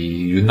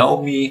the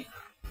Unomi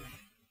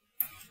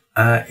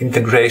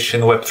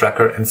integration, web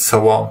tracker, and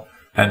so on.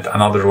 And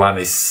another one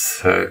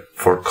is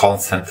for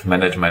consent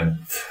management.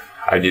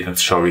 I didn't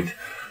show it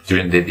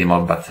during the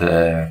demo, but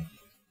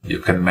you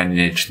can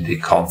manage the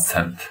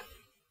consent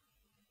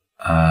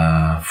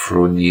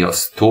through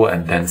Neos too,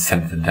 and then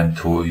send them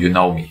to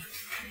Unomi.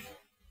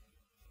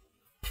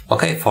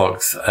 Okay,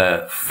 folks,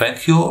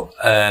 thank you,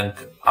 and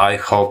I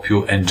hope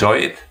you enjoy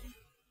it.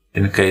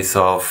 In case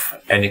of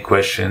any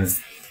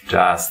questions,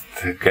 just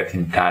get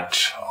in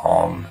touch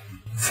on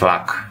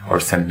Slack or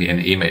send me an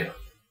email.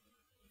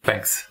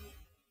 Thanks.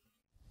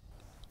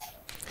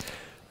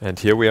 And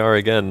here we are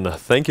again.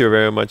 Thank you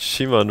very much,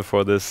 Szymon,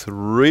 for this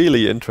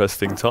really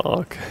interesting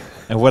talk.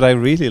 And what I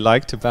really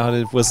liked about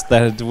it was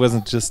that it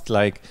wasn't just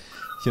like,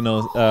 you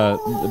know,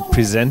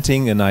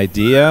 presenting an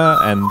idea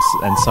and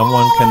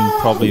someone can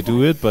probably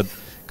do it, but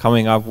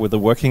coming up with a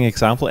working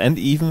example and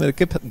even a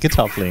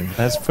GitHub link.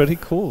 That's pretty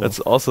cool. That's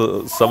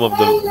also some of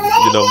the,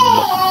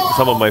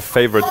 some of my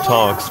favorite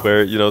talks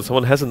where,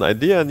 someone has an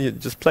idea and he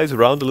just plays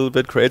around a little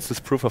bit, creates this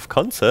proof of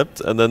concept,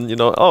 and then,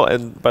 oh,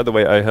 and by the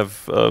way, I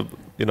have,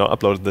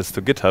 uploaded this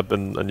to GitHub,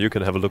 and you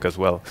can have a look as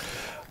well.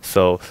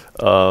 So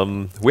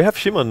we have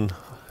Szymon.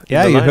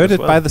 Yeah, you heard it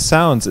by the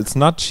sounds. It's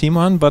not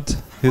Szymon, but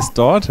his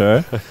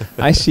daughter.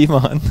 Hi,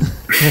 Szymon.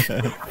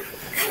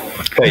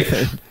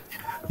 Hey.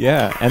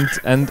 Yeah,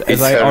 and as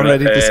It's I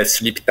already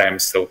sleep time,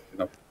 so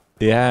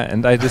yeah,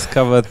 and I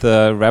discovered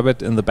the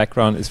rabbit in the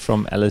background is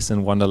from Alice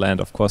in Wonderland,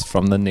 of course,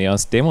 from the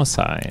Neos demo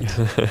site.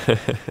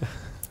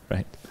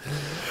 Right.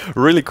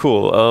 Really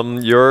cool.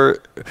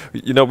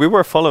 We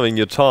were following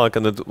your talk,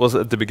 and it was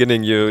at the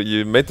beginning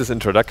you made this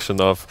introduction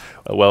of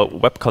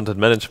web content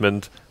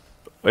management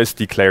is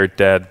declared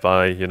dead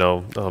by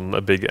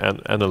a big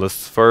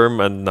analyst firm,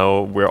 and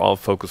now we're all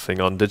focusing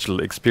on digital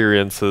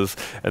experiences.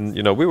 And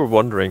we were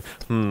wondering,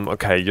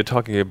 okay, you're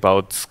talking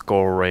about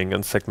scoring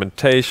and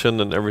segmentation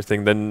and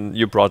everything. Then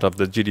you brought up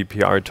the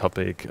GDPR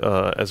topic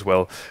as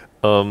well.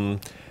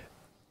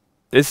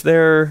 Is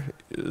there,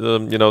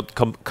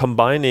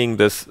 combining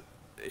this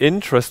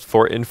interest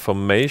for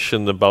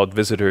information about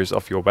visitors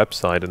of your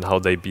website and how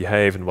they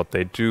behave and what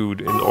they do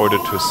in order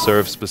to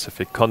serve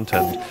specific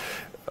content?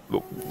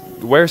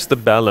 Where's the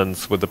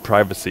balance with the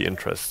privacy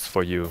interests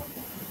for you?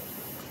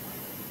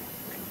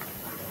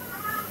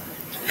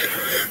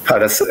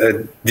 That's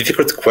a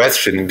difficult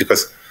question,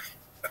 because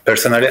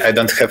personally I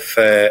don't have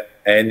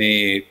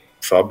any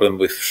problem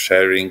with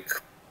sharing,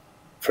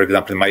 for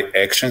example, my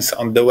actions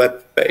on the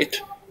web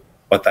page,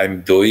 what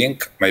I'm doing,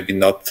 maybe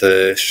not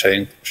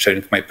sharing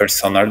my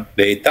personal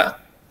data.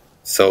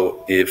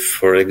 So if,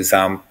 for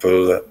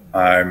example,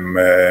 I'm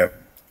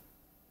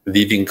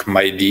leaving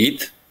my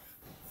lead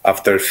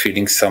after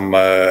filling some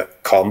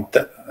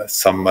content,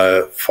 some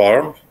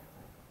form,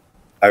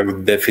 I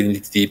would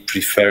definitely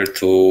prefer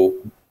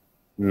to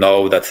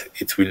know that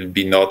it will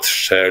be not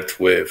shared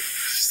with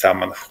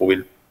someone who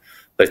will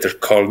later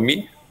call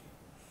me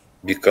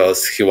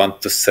because he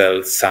wants to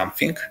sell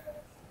something.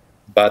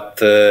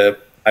 But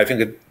I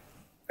think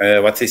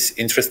what is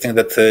interesting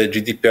that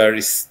GDPR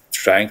is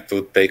trying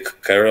to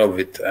take care of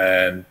it,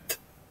 and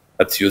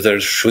that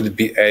users should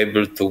be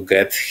able to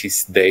get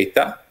his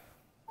data.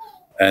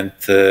 And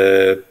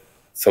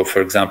so,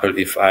 for example,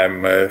 if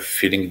I'm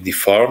filling the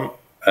form,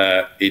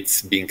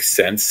 it's being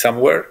sent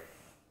somewhere,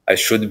 I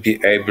should be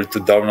able to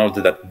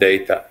download that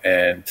data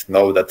and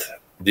know that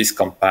this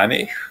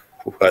company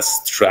who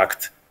has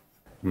tracked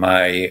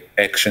my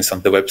actions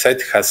on the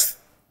website has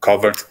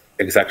covered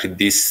exactly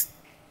this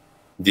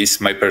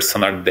my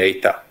personal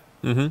data.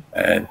 Mm-hmm.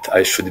 And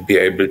I should be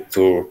able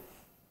to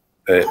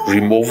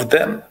remove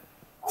them,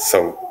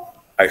 so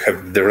I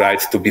have the right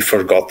to be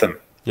forgotten.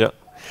 Yeah.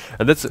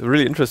 And that's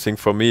really interesting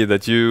for me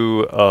that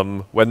you,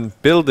 when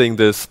building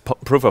this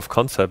proof of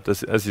concept,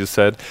 as you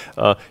said,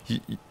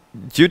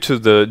 due to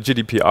the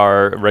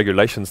GDPR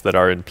regulations that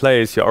are in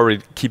place, you're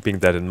already keeping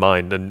that in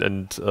mind.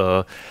 And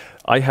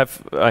I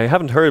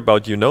haven't heard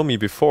about Unomi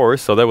before,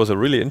 so that was a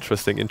really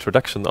interesting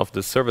introduction of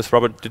this service.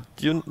 Robert, did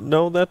you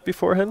know that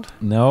beforehand?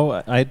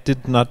 No, I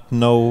did not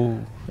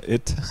know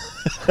it,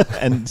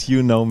 and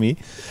you know me.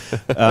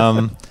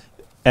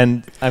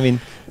 And I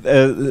mean,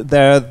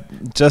 there are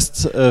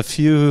just a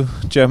few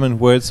German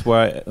words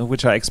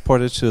which are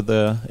exported to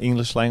the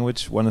English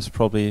language. One is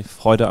probably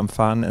Freude am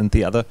Fahren, and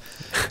the other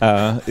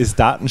is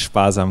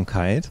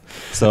Datensparsamkeit.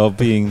 So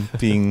being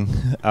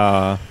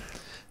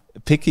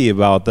picky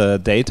about the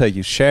data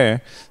you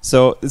share.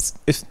 So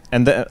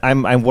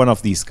I'm one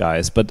of these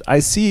guys, but I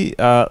see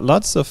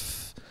lots of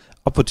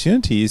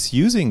opportunities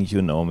using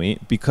Unomi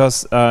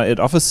because it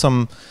offers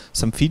some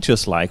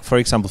features, like, for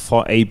example,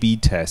 for A/B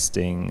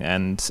testing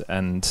and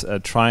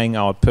trying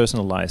out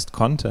personalized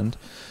content,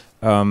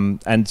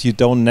 and you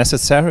don't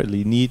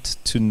necessarily need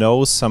to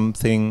know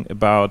something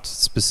about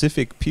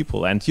specific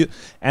people,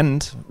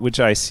 and which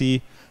I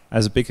see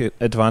as a big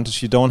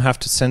advantage, you don't have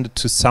to send it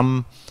to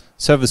some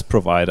service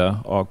provider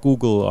or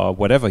Google or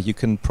whatever. You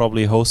can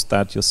probably host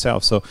that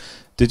yourself. So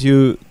did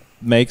you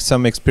make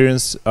some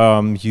experience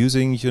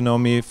using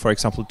Unomi, for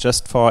example,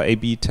 just for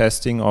A/B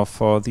testing or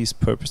for these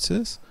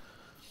purposes?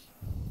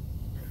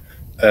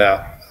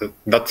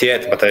 Not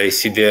yet, but I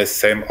see the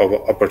same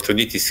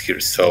opportunities here.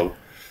 So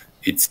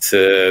it's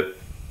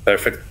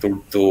perfect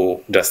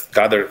to just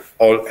gather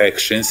all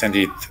actions, and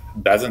it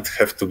doesn't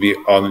have to be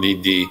only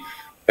the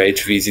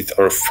page visit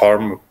or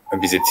form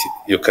visit.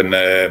 You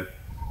can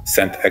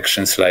send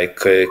actions like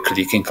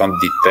clicking on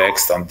the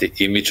text, on the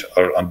image,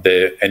 or on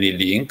any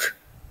link,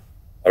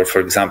 or, for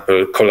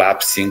example,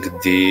 collapsing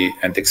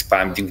and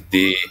expanding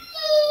the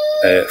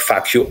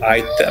FAQ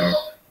item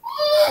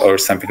or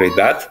something like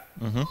that.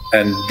 Mm-hmm.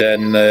 And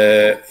then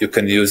you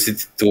can use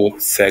it to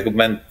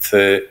segment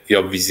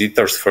your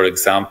visitors, for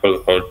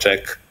example, or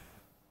check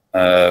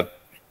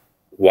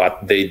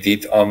what they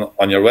did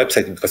on your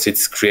website, because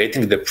it's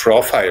creating the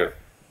profile.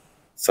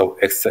 So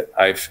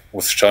I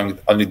was showing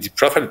only the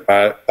profile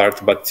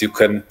part, but you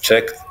can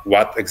check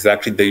what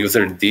exactly the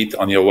user did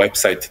on your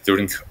website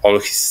during all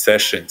his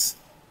sessions.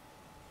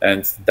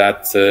 And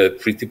that's a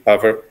pretty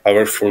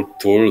powerful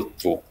tool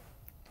too.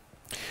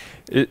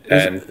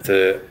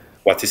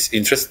 What is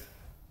interesting?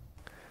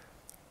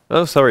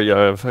 Oh, sorry,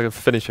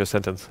 finish your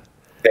sentence.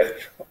 Yeah.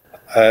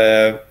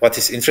 what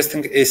is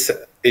interesting is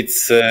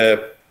it's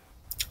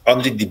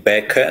only the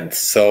backend,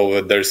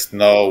 so there's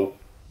no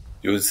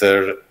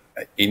user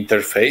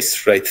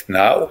interface right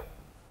now.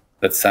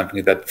 That's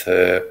something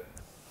that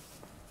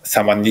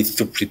someone needs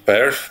to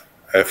prepare,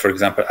 for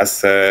example,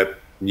 as a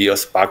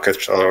NEOS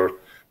package or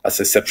as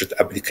a separate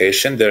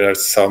application. There are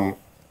some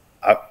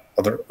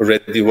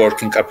already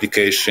working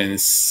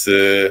applications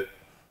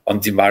on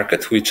the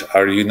market which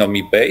are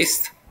Unomi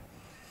based.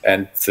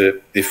 And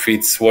if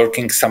it's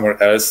working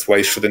somewhere else,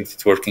 why shouldn't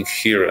it working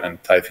here? And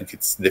I think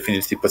it's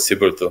definitely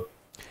possible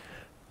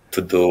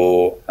to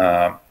do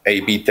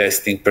A/B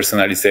testing,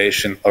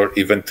 personalization, or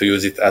even to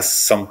use it as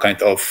some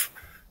kind of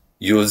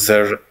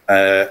user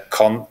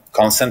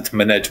consent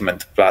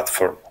management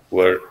platform,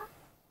 where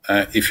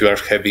if you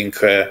are having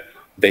a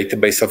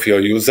database of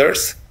your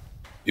users,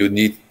 you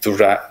need to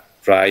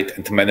write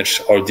and manage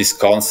all these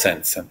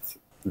consents, and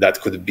that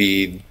could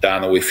be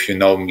done with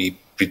Unomi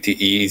pretty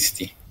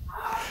easy.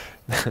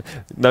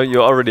 Now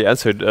you already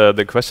answered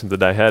the question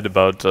that I had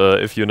about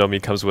if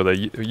Unomi comes with a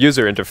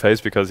user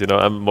interface, because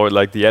I'm more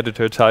like the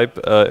editor type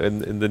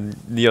in the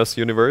NEOS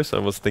universe. I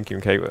was thinking,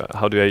 okay,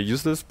 how do I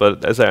use this?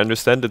 But as I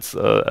understand, it's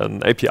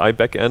an API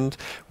backend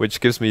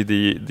which gives me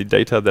the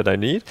data that I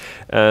need.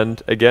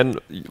 And again,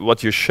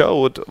 what you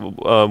showed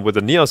with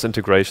the NEOS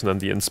integration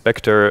and the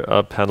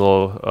inspector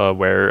panel,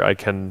 where I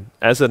can,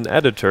 as an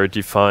editor,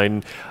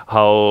 define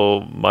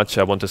how much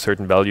I want a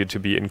certain value to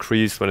be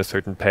increased when a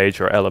certain page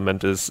or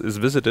element is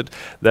visited,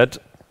 that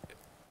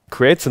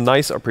creates a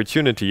nice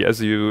opportunity,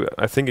 as you,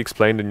 I think,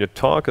 explained in your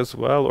talk as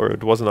well, or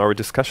it was in our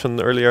discussion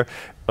earlier.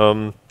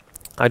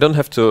 I don't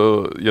have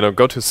to,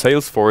 go to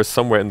Salesforce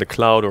somewhere in the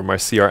cloud or my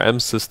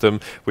CRM system,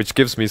 which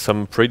gives me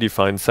some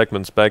predefined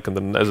segments back, and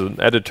then as an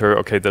editor,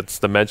 okay, that's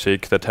the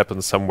magic that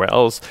happens somewhere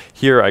else.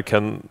 Here I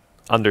can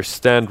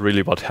understand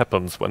really what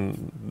happens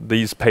when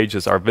these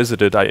pages are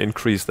visited. I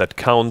increase that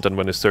count, and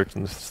when a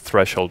certain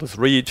threshold is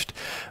reached,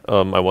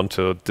 I want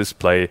to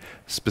display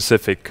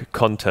specific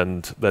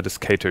content that is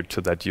catered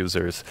to that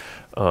user's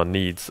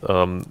needs.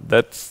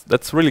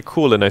 That's really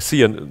cool, and I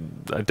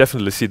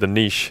definitely see the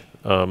niche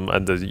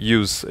and the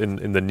use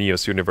in the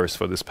NEOS universe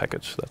for this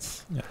package.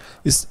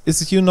 Is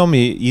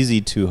Unomi easy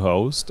to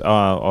host,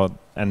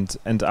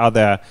 and are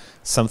there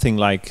something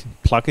like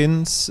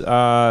plugins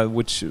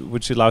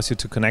which allows you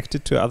to connect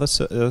it to other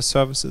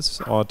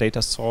services or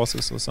data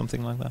sources or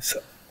something like that?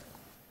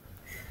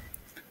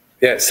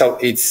 So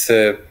it's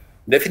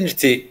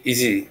definitely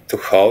easy to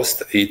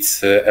host.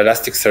 It's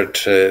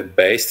Elasticsearch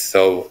based,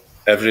 so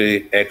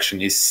every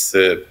action is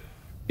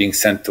being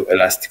sent to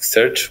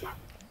Elasticsearch.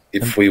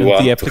 If we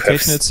want the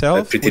application to have itself,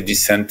 a pretty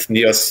decent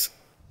NEOS.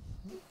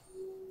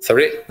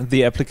 Sorry?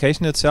 The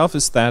application itself,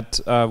 is that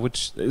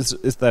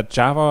is that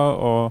Java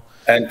or?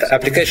 And the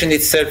application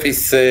itself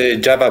is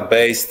Java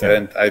based,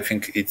 and I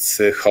think it's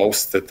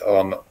hosted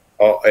on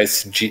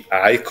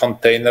OSGI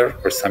container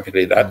or something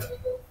like that.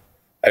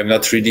 I'm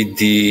not really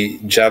the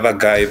Java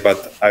guy,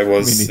 but I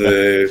was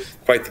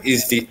quite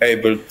easily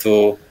able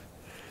to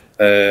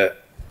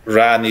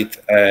run it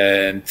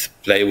and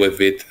play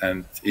with it,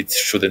 and it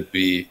shouldn't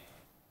be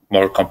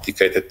more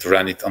complicated to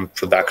run it on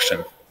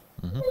production.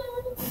 Mm-hmm.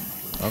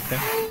 Okay.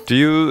 Do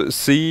you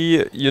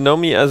see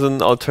Unomi as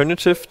an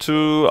alternative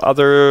to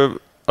other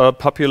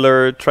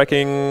popular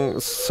tracking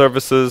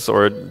services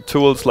or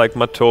tools like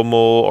Matomo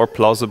or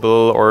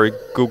Plausible or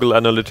Google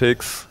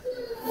Analytics?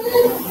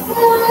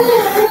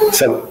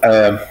 So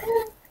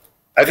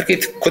I think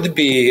it could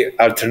be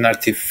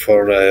alternative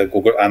for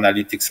Google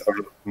Analytics or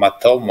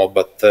Matomo,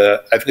 but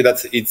I think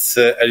that it's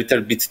a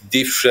little bit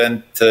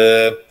different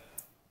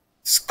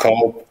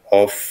scope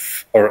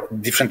of, or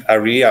different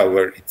area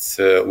where it's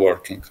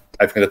working.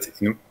 I think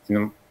that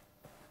in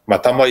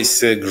Matomo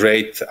is a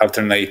great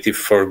alternative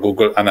for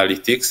Google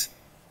Analytics.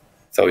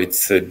 So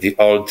it's the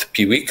old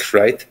PWIC,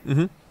 right?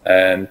 Mm-hmm.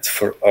 And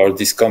for all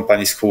these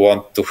companies who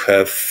want to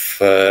have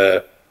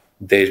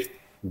their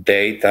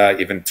data,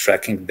 even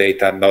tracking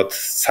data, not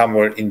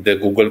somewhere in the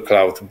Google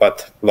Cloud,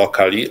 but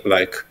locally,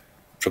 like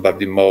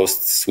probably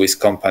most Swiss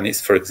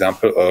companies, for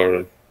example,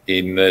 or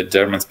in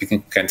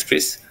German-speaking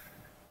countries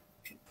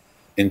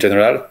in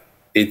general,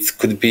 it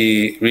could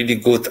be really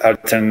good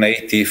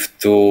alternative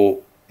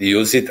to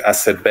use it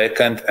as a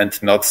backend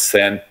and not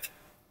send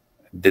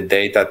the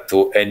data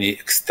to any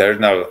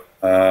external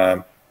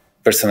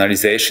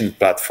personalization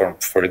platform,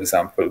 for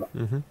example.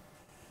 Mm-hmm.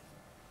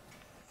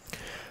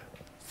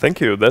 Thank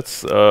you.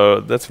 That's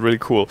really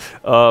cool.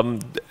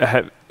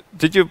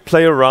 Did you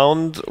play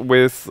around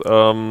with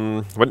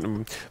when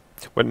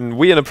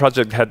we in a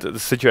project had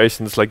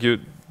situations like you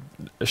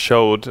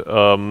showed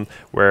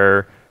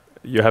where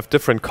you have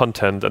different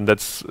content and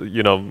that's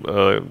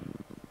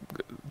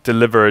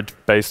delivered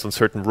based on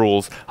certain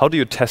rules? How do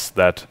you test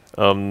that?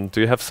 Do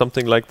you have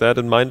something like that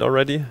in mind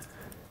already?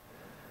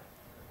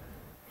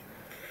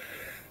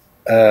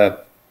 Yeah,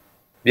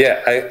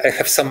 I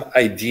have some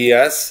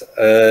ideas.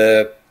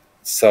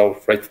 So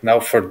right now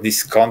for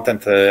this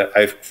content,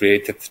 I've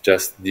created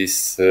just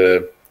this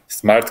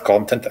smart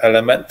content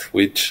element,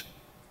 which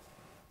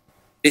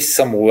is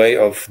some way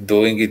of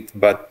doing it,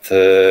 but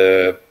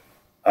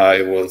I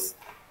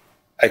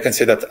can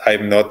say that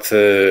I'm not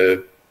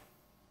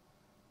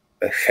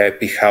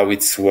happy how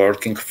it's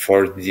working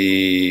from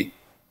the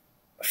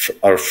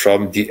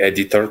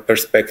editor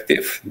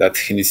perspective, that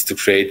he needs to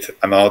create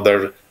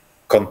another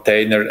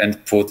container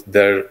and put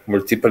there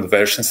multiple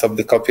versions of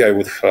the copy. I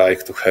would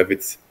like to have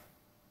it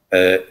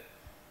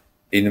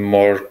in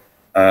more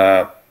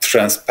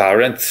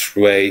transparent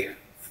way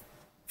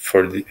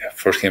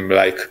for him,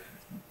 like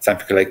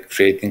something like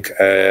creating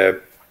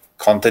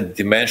content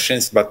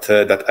dimensions, but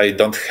that I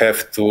don't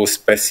have to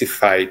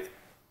specify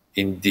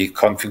in the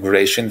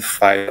configuration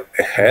file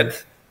ahead.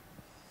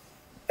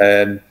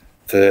 And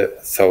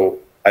so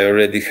I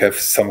already have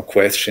some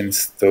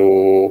questions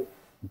to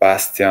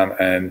Bastian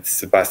and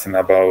Sebastian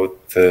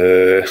about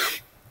their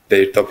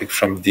topic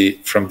from the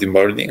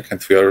morning,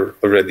 and we are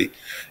already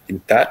in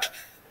touch.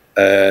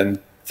 And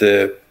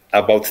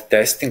about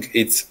testing,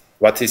 it's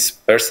what is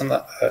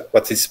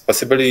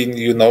possibly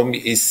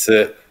is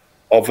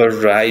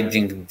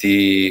overriding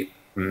the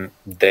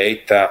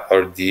data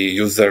or the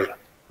user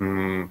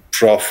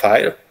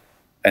profile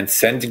and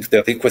sending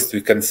the request.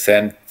 We can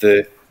send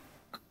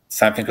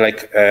something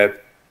like a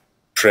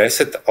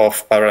preset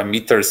of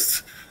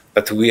parameters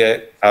that we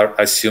are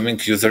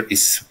assuming user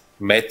is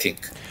meeting.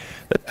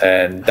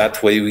 And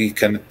that way we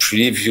can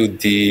preview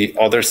the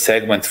other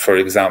segment, for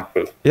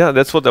example. Yeah,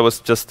 that's what I was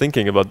just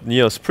thinking about.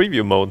 Neos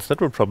preview modes, that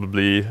would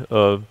probably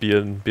be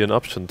an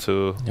option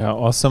to... Yeah,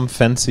 awesome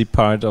fancy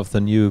part of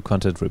the new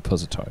content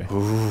repository.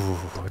 Ooh,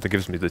 that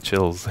gives me the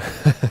chills.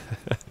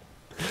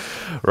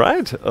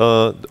 Right.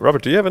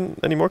 Robert, do you have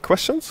any more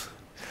questions?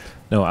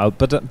 No,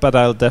 but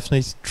I'll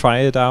definitely try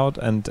it out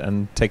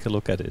and take a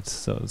look at it.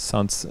 So it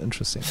sounds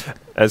interesting.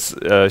 As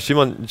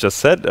Szymon just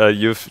said,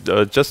 you've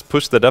just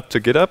pushed that up to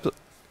GitHub,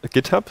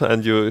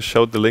 and you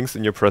showed the links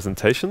in your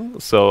presentation,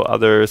 so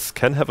others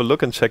can have a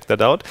look and check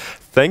that out.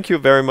 Thank you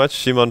very much,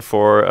 Szymon,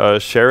 for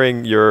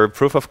sharing your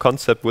proof of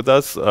concept with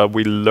us.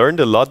 We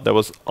learned a lot. That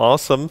was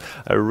awesome.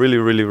 I really,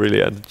 really,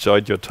 really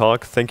enjoyed your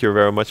talk. Thank you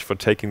very much for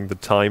taking the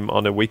time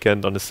on a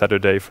weekend, on a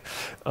Saturday,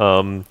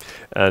 and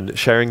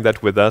sharing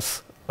that with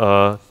us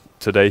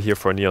today here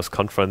for a Neos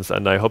conference,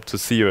 and I hope to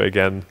see you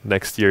again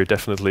next year,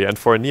 definitely, and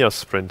for a Neos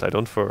sprint. I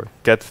don't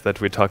forget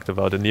that we talked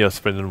about a Neos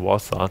sprint in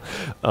Warsaw,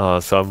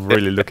 so I'm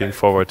really looking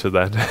forward to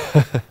that.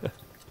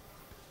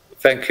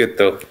 Thank you,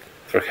 too,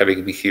 for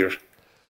having me here.